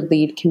are your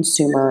lead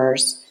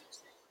consumers?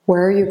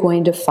 Where are you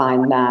going to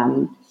find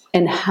them?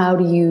 And how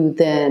do you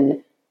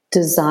then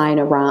design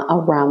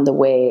around the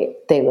way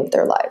they live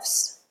their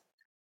lives?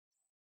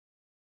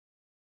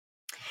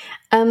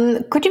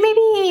 Could you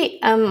maybe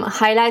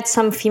highlight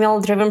some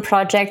female-driven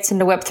projects in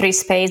the Web3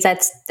 space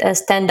that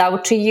stand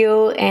out to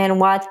you, and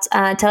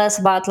tell us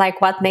about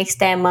like what makes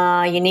them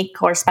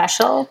unique or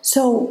special?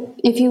 So,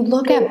 if you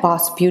look at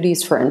Boss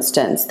Beauties, for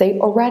instance, they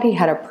already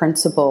had a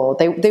principle.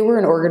 They were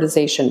an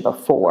organization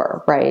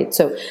before, right?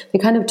 So they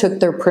kind of took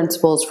their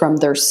principles from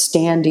their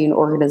standing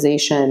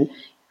organization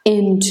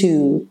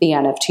into the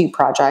NFT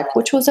project,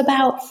 which was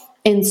about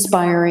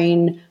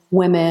inspiring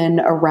women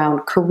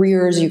around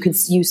careers.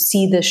 You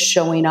see this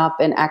showing up,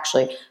 and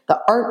actually the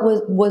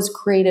art was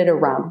created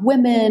around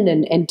women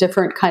and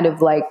different kind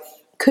of like,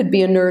 could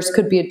be a nurse,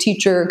 could be a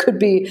teacher, could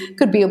be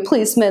a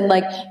policeman.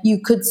 Like you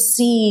could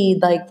see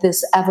like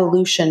this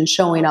evolution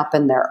showing up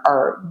in their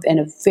art in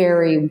a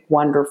very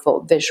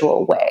wonderful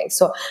visual way.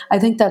 So I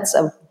think that's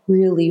a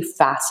really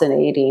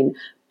fascinating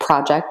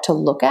project to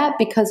look at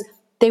because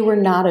they were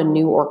not a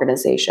new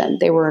organization.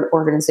 They were an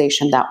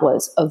organization that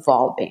was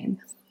evolving.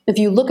 If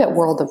you look at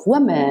World of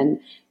Women,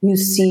 you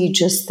see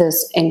just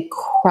this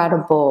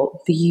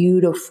incredible,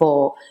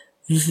 beautiful,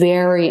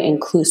 very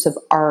inclusive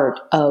art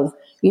of,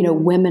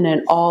 women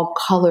in all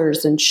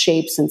colors and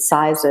shapes and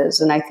sizes.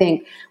 And I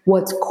think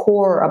what's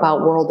core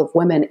about World of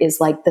Women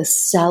is like the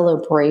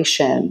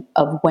celebration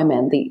of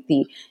women,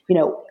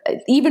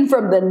 even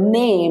from the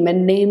name,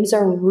 and names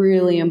are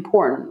really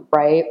important,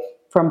 right?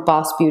 From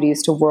Boss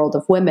Beauties to World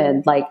of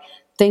Women, like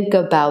think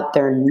about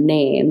their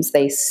names.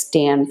 They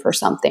stand for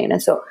something.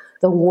 And so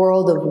the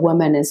World of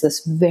Women is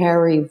this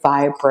very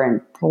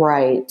vibrant,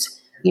 bright,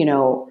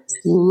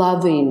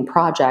 loving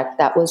project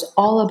that was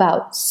all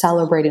about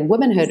celebrating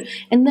womanhood.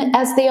 And then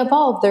as they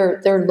evolve,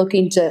 they're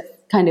looking to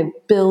kind of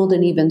build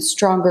an even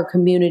stronger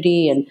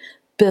community and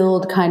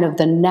build kind of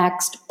the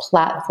next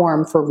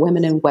platform for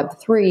women in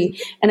Web3.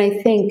 And I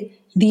think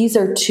these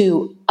are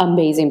two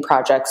amazing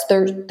projects.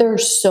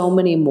 There's so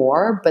many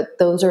more, but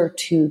those are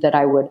two that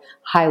I would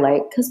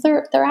highlight because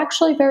they're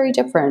actually very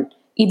different,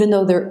 even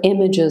though their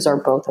images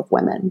are both of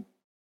women.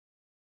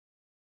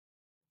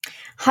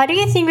 How do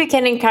you think we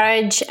can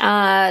encourage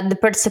the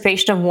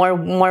participation of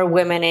more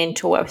women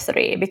into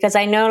Web3? Because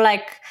I know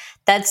like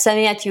that's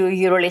something that you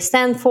really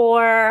stand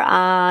for.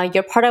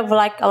 You're part of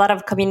like a lot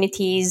of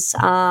communities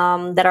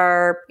that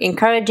are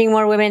encouraging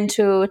more women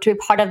to be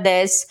part of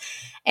this.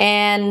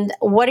 And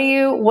what do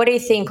you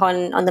think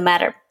on the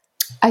matter?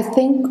 I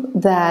think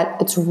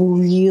that it's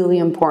really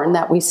important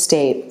that we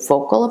stay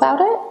vocal about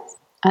it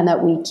and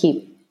that we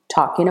keep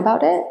talking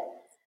about it.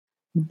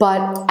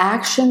 But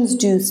actions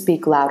do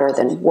speak louder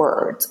than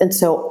words. And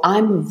so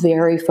I'm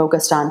very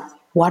focused on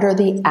what are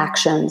the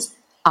actions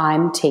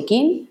I'm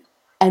taking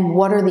and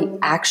what are the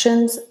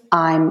actions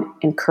I'm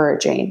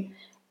encouraging.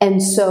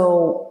 And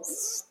so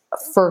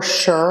for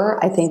sure,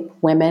 I think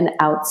women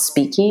out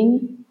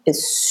speaking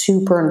is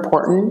super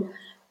important.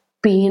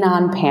 Being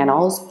on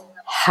panels,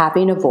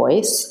 having a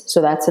voice.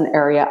 So that's an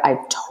area I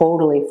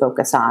totally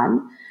focus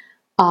on.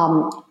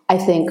 I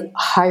think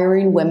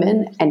hiring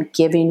women and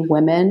giving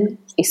women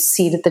a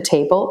seat at the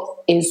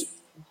table is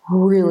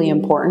really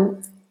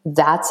important.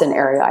 That's an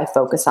area I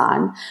focus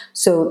on.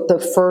 So the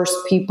first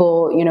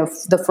people,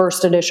 the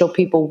first initial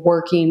people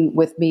working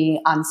with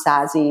me on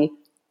SASE,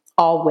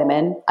 all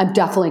women. I'm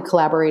definitely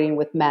collaborating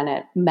with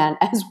men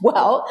as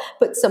well,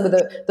 but some of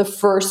the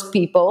first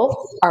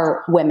people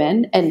are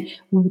women and,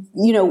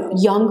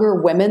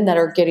 younger women that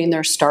are getting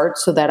their start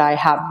so that I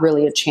have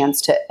really a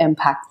chance to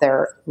impact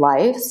their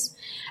lives.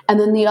 And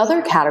then the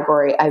other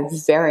category I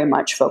very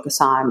much focus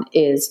on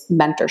is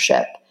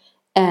mentorship.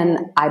 And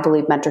I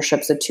believe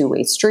mentorship's a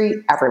two-way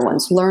street.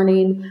 Everyone's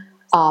learning.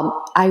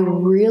 I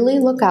really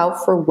look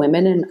out for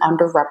women and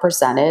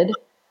underrepresented,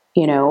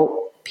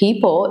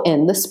 people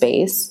in the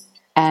space,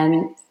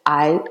 and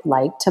I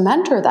like to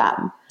mentor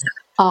them.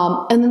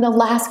 And then the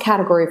last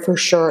category for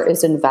sure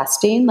is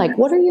investing. Like,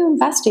 what are you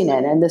investing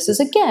in? And this is,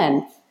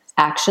 again,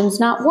 actions,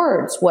 not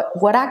words.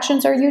 What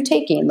actions are you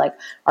taking? Like,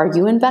 are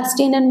you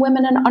investing in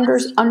women and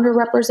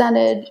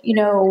underrepresented,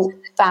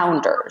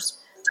 founders,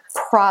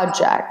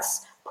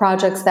 projects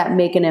that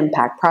make an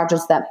impact,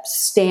 projects that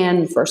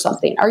stand for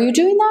something? Are you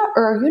doing that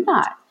or are you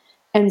not?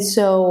 And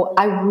so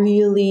I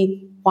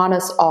really want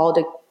us all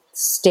to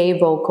stay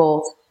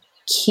vocal,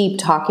 keep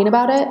talking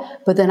about it,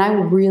 but then I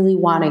really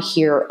want to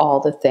hear all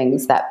the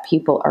things that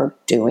people are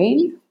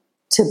doing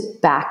to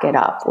back it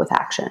up with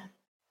action.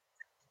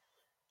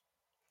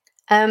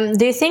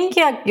 Do you think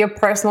your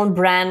personal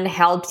brand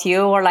helped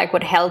you, or like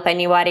would help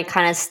anybody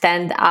kind of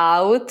stand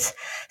out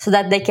so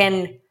that they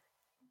can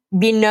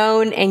be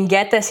known and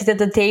get a seat at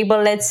the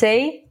table, let's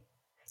say?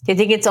 Do you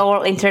think it's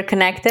all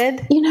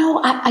interconnected?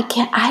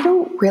 I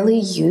don't really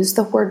use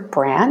the word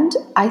brand.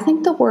 I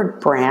think the word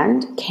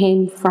brand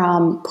came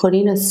from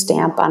putting a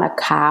stamp on a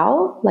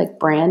cow, like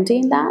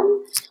branding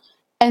them.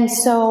 And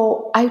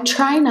so I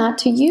try not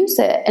to use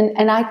it.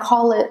 And I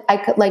call it,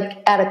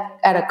 like at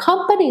a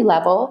company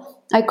level,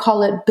 I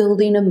call it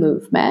building a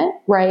movement,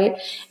 right?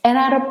 And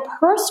at a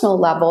personal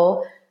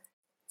level,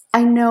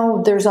 I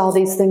know there's all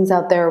these things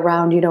out there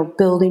around,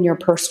 building your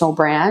personal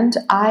brand.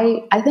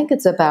 I think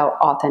it's about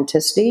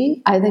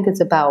authenticity. I think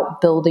it's about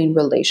building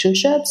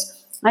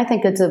relationships. I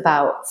think it's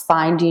about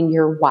finding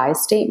your why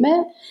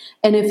statement.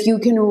 And if you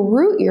can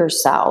root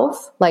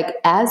yourself, like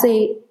as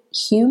a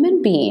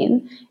human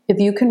being, if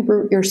you can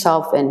root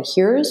yourself in,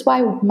 here's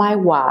my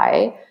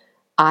why,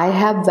 I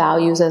have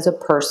values as a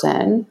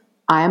person,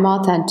 I'm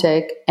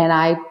authentic, and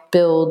I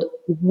build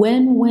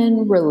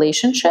win-win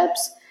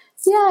relationships.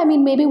 Yeah, I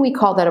mean, maybe we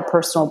call that a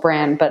personal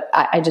brand, but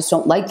I just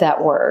don't like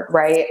that word,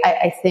 right?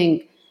 I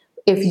think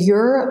if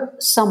you're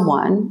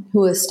someone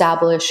who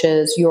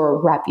establishes your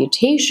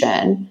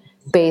reputation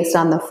based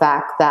on the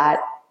fact that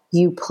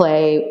you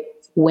play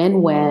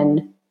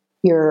win-win,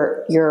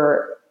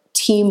 you're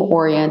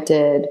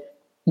team-oriented,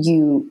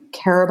 you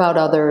care about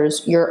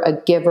others, you're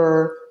a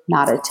giver,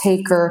 not a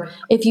taker.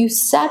 If you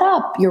set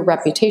up your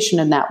reputation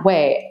in that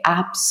way,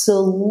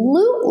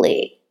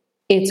 absolutely,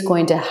 it's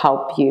going to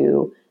help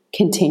you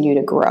continue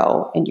to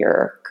grow in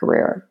your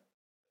career.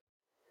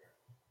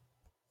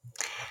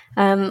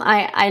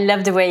 I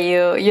love the way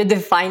you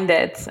defined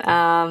it.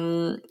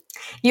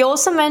 You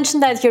also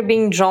mentioned that you're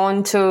being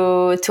drawn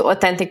to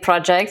authentic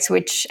projects,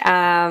 which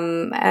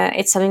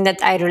it's something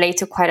that I relate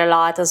to quite a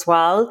lot as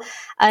well.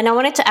 And I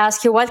wanted to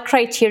ask you, what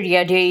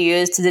criteria do you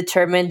use to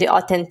determine the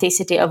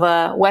authenticity of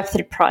a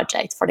Web3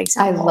 project, for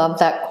example? I love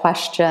that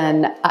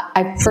question.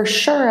 For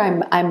sure,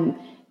 I'm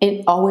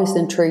always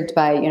intrigued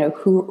by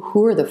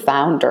who are the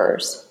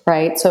founders,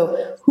 right?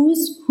 So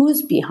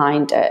who's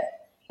behind it,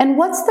 and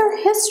what's their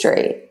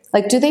history?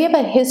 Like, do they have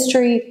a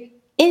history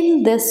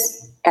in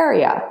this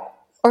area,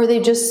 or are they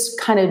just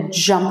kind of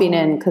jumping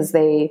in because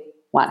they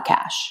want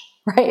cash,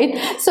 right?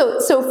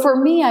 So for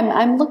me,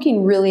 I'm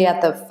looking really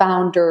at the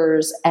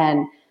founders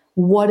and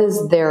what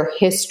is their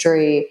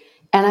history,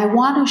 and I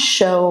want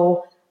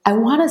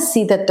to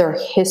see that their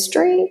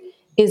history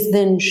is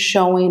then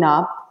showing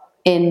up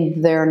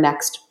in their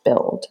next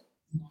build.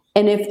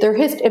 And if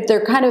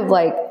they're kind of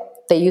like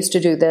they used to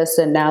do this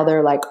and now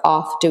they're like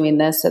off doing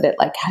this and it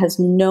like has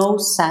no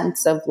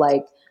sense of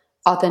like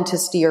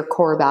authenticity or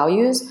core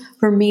values,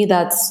 for me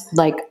that's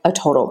like a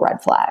total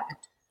red flag.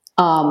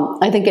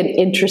 I think an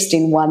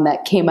interesting one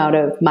that came out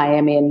of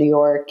Miami and New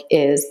York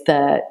is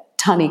the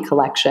Tunney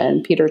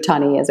collection. Peter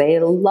Tunney is a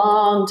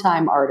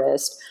longtime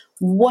artist,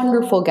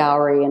 wonderful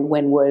gallery in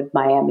Wynwood,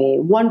 Miami,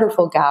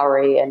 wonderful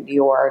gallery in New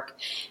York.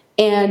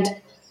 And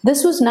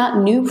this was not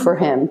new for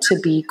him to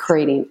be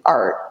creating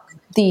art.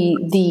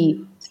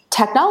 The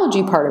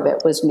technology part of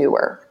it was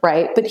newer,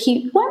 right? But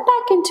he went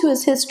back into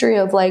his history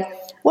of like,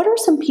 what are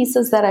some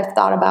pieces that I've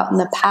thought about in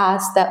the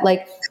past that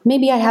like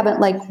maybe I haven't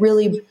like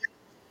really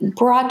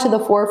brought to the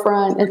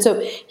forefront. And so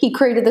he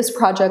created this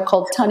project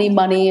called Tunney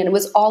Money, and it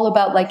was all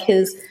about like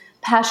his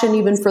passion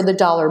even for the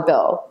dollar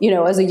bill,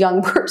 as a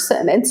young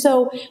person. And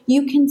so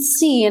you can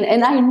see,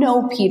 and I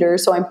know Peter,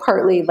 so I'm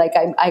partly like,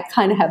 I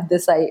kind of have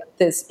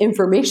this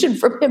information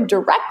from him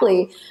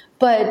directly,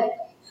 but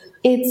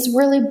it's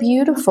really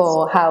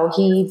beautiful how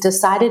he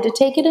decided to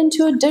take it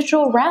into a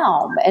digital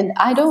realm. And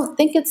I don't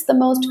think it's the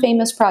most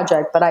famous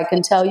project, but I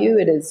can tell you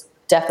it is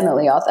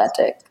definitely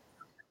authentic.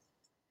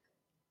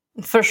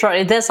 For sure,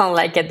 it does sound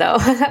like it though.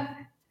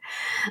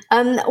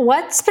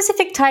 What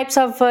specific types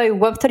of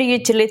Web3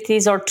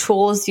 utilities or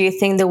tools do you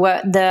think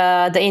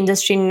the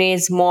industry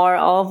needs more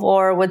of,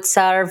 or would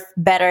serve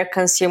better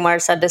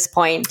consumers at this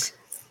point?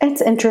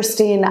 It's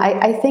interesting.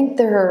 I think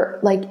there are,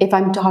 like, if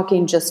I'm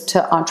talking just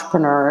to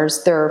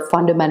entrepreneurs, there are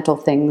fundamental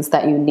things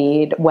that you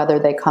need, whether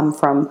they come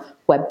from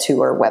Web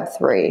 2 or Web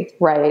 3,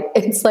 right?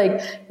 It's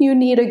like you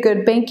need a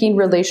good banking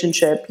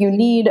relationship. You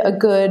need a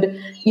good,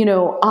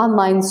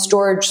 online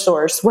storage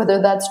source,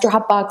 whether that's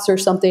Dropbox or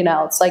something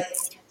else. Like,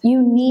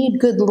 you need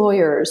good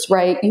lawyers,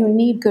 right? You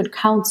need good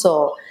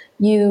counsel.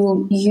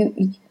 You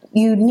need,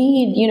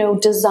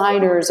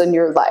 designers in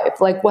your life,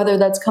 like whether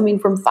that's coming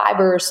from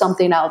Fiverr or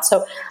something else.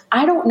 So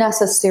I don't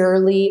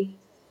necessarily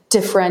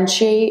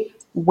differentiate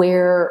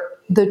where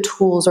the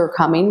tools are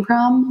coming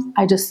from.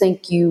 I just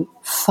think you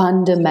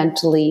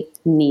fundamentally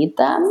need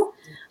them.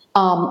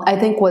 I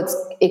think what's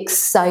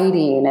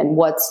exciting and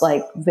what's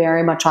like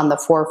very much on the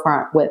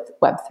forefront with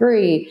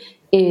Web3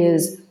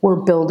 is we're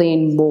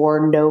building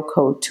more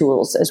no-code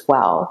tools as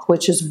well,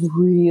 which is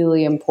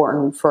really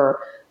important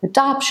for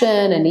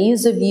adoption and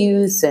ease of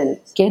use and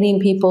getting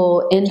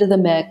people into the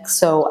mix.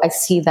 So I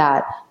see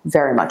that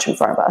very much in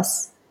front of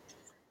us.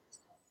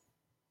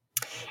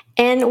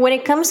 And when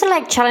it comes to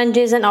like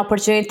challenges and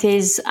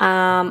opportunities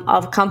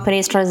of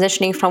companies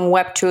transitioning from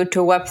Web 2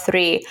 to Web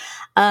 3,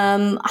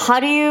 how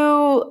do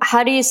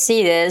you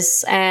see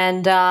this?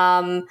 And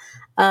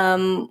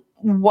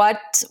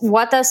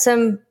what are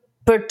some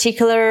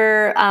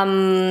particular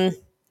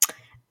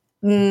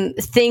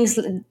things,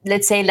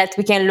 let's say, that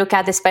we can look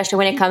at, especially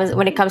when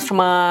it comes from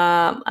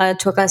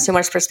to a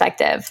consumer's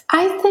perspective?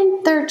 I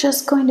think there are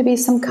just going to be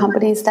some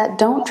companies that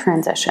don't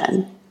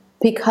transition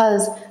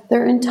because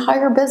their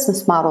entire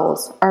business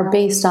models are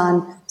based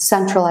on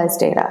centralized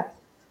data.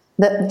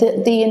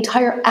 The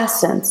entire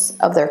essence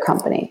of their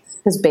company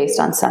is based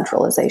on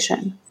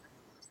centralization.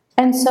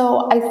 And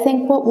so I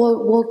think what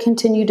we'll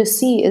continue to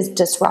see is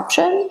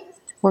disruption.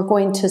 We're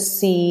going to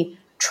see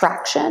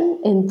traction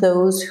in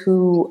those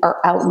who are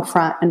out in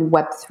front in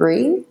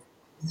Web3.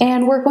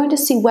 And we're going to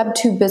see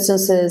Web2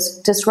 businesses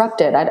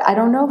disrupted. I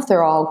don't know if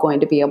they're all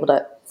going to be able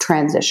to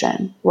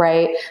transition,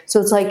 right?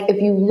 So it's like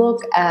if you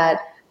look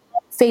at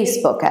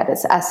Facebook at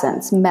its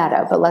essence,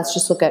 Meta, but let's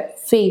just look at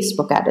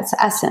Facebook at its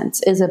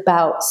essence, is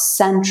about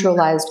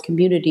centralized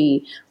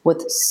community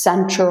with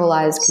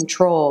centralized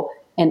control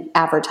and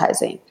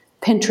advertising.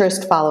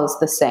 Pinterest follows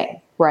the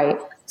same, right?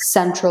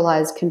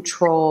 Centralized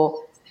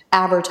control,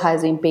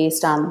 advertising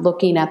based on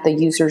looking at the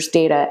user's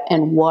data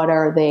and what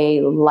are they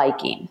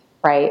liking,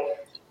 right?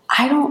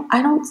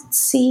 I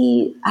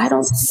see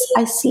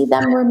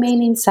them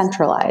remaining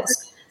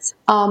centralized.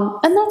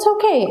 And that's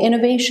okay.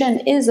 Innovation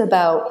is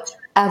about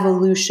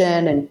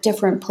evolution and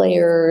different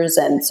players.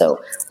 And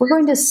so we're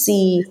going to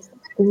see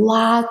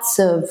lots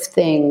of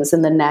things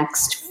in the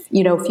next,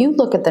 if you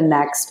look at the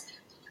next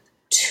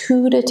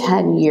 2 to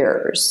 10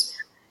 years,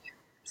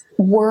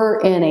 we're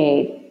in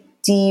a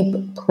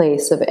deep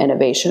place of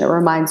innovation. It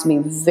reminds me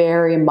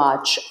very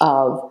much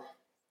of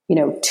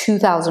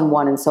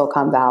 2001 in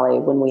Silicon Valley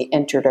when we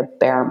entered a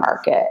bear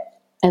market.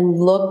 And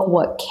look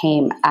what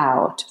came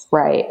out,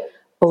 right?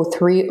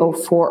 03,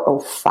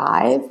 04,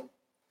 05.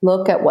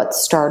 Look at what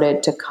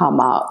started to come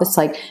up. It's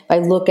like if I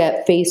look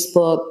at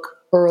Facebook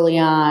early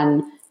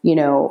on,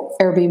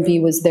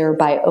 Airbnb was there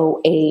by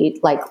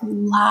 08, like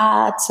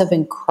lots of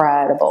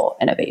incredible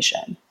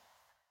innovation.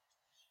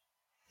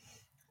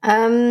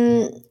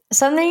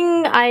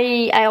 Something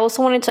I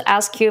also wanted to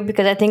ask you,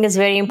 because I think it's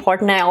very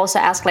important. I also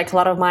ask like a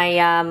lot of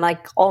my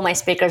like all my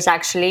speakers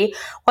actually.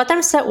 What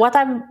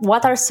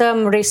are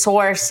some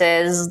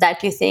resources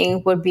that you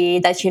think would be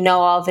that you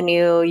know of and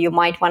you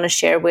might want to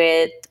share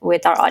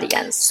with our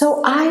audience?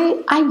 So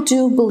I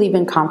do believe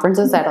in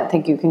conferences. I don't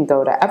think you can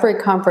go to every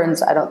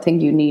conference. I don't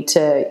think you need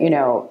to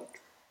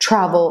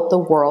travel the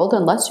world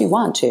unless you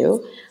want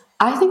to.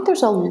 I think there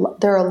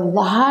are a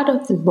lot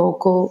of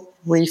local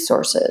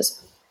resources.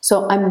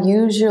 So I'm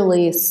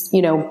usually,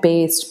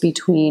 based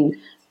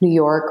between New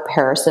York,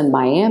 Paris, and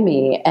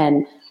Miami.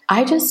 And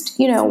I just,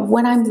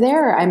 when I'm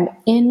there, I'm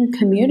in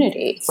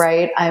community,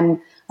 right? I'm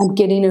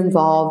getting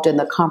involved in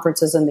the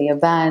conferences and the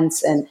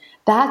events. And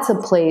that's a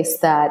place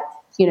that,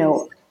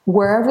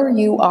 wherever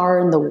you are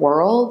in the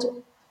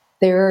world,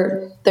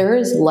 there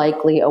is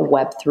likely a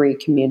Web3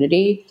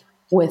 community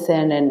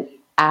within an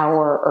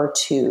hour or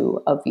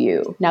two of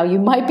you. Now, you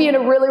might be in a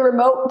really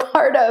remote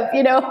part of,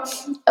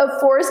 a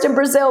forest in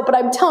Brazil, but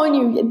I'm telling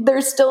you,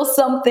 there's still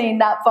something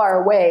not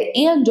far away,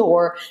 and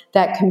or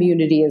that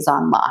community is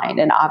online.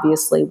 And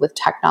obviously with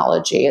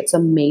technology, it's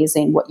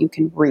amazing what you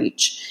can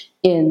reach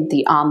in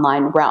the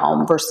online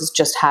realm versus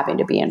just having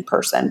to be in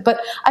person. But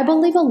I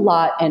believe a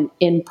lot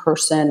in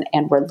person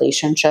and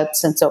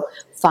relationships. And so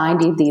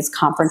finding these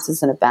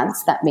conferences and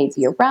events that may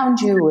be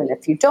around you. And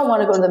if you don't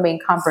want to go to the main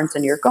conference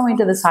and you're going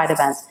to the side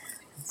events,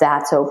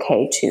 that's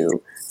okay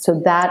too. So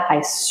that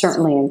I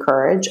certainly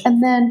encourage.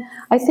 And then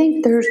I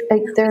think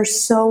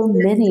there's so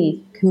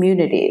many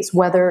communities,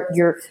 whether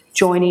you're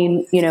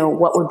joining,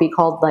 what would be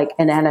called like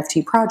an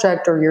NFT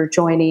project, or you're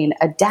joining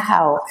a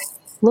DAO,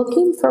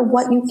 looking for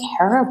what you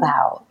care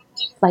about.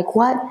 Like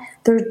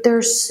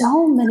there's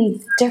so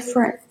many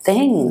different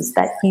things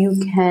that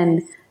you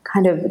can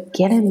kind of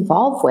get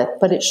involved with,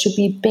 but it should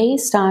be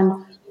based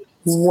on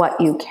what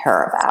you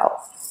care about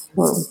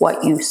or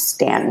what you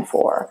stand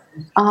for,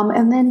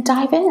 and then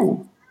dive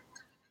in.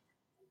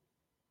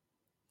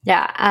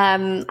 Yeah,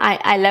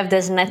 I love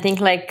this, and I think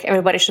like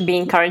everybody should be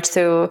encouraged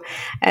to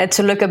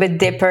look a bit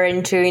deeper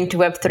into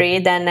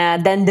Web3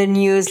 than the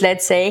news,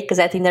 let's say, because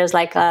I think there's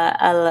like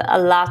a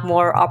lot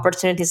more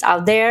opportunities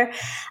out there.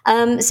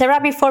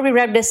 Sarah, before we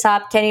wrap this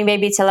up, can you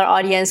maybe tell our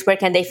audience where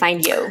can they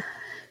find you?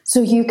 So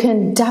you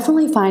can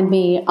definitely find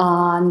me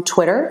on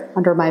Twitter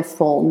under my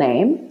full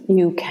name.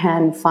 You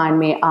can find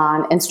me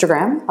on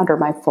Instagram under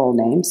my full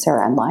name,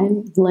 Sarah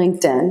Endline.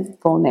 LinkedIn,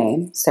 full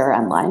name, Sarah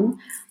Endline.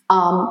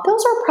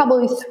 Those are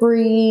probably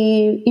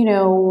three,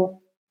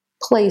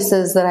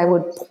 places that I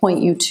would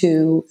point you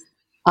to.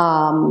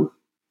 I'm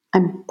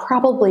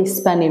probably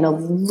spending a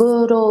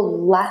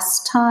little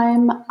less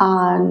time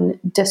on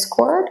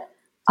Discord.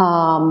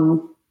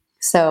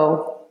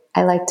 So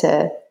I like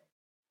to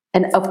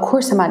And of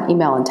course, I'm on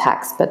email and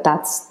text, but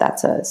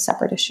that's a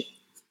separate issue.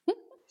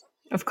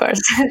 Of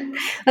course.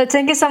 Well,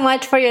 thank you so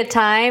much for your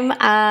time.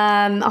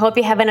 I hope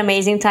you have an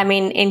amazing time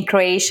in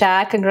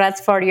Croatia.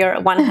 Congrats for your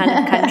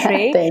 100th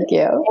country. Thank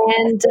you.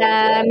 And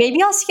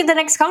maybe I'll see you at the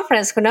next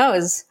conference. Who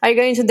knows? Are you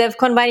going to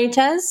DevCon by any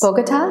chance?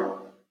 Bogota?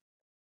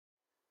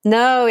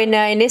 No, in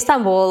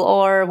Istanbul,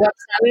 or Web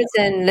Summits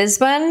in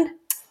Lisbon.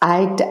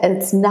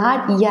 It's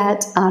not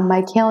yet on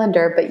my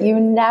calendar, but you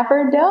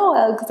never know,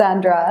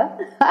 Alexandra.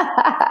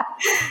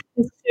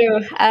 It's true.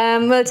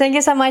 Well, thank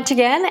you so much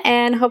again,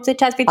 and hope to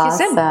chat with you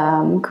soon.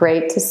 Awesome.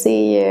 Great to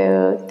see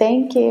you.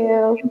 Thank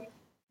you.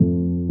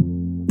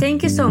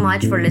 Thank you so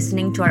much for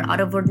listening to our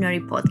Out of Ordinary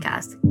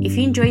podcast. If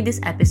you enjoyed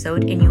this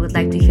episode and you would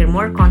like to hear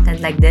more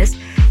content like this,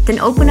 then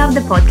open up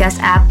the podcast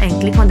app and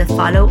click on the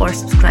follow or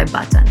subscribe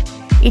button.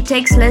 It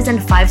takes less than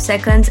 5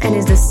 seconds and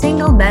is the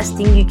single best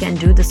thing you can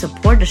do to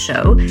support the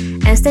show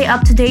and stay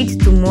up to date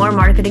to more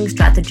marketing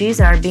strategies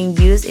that are being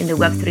used in the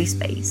Web3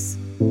 space.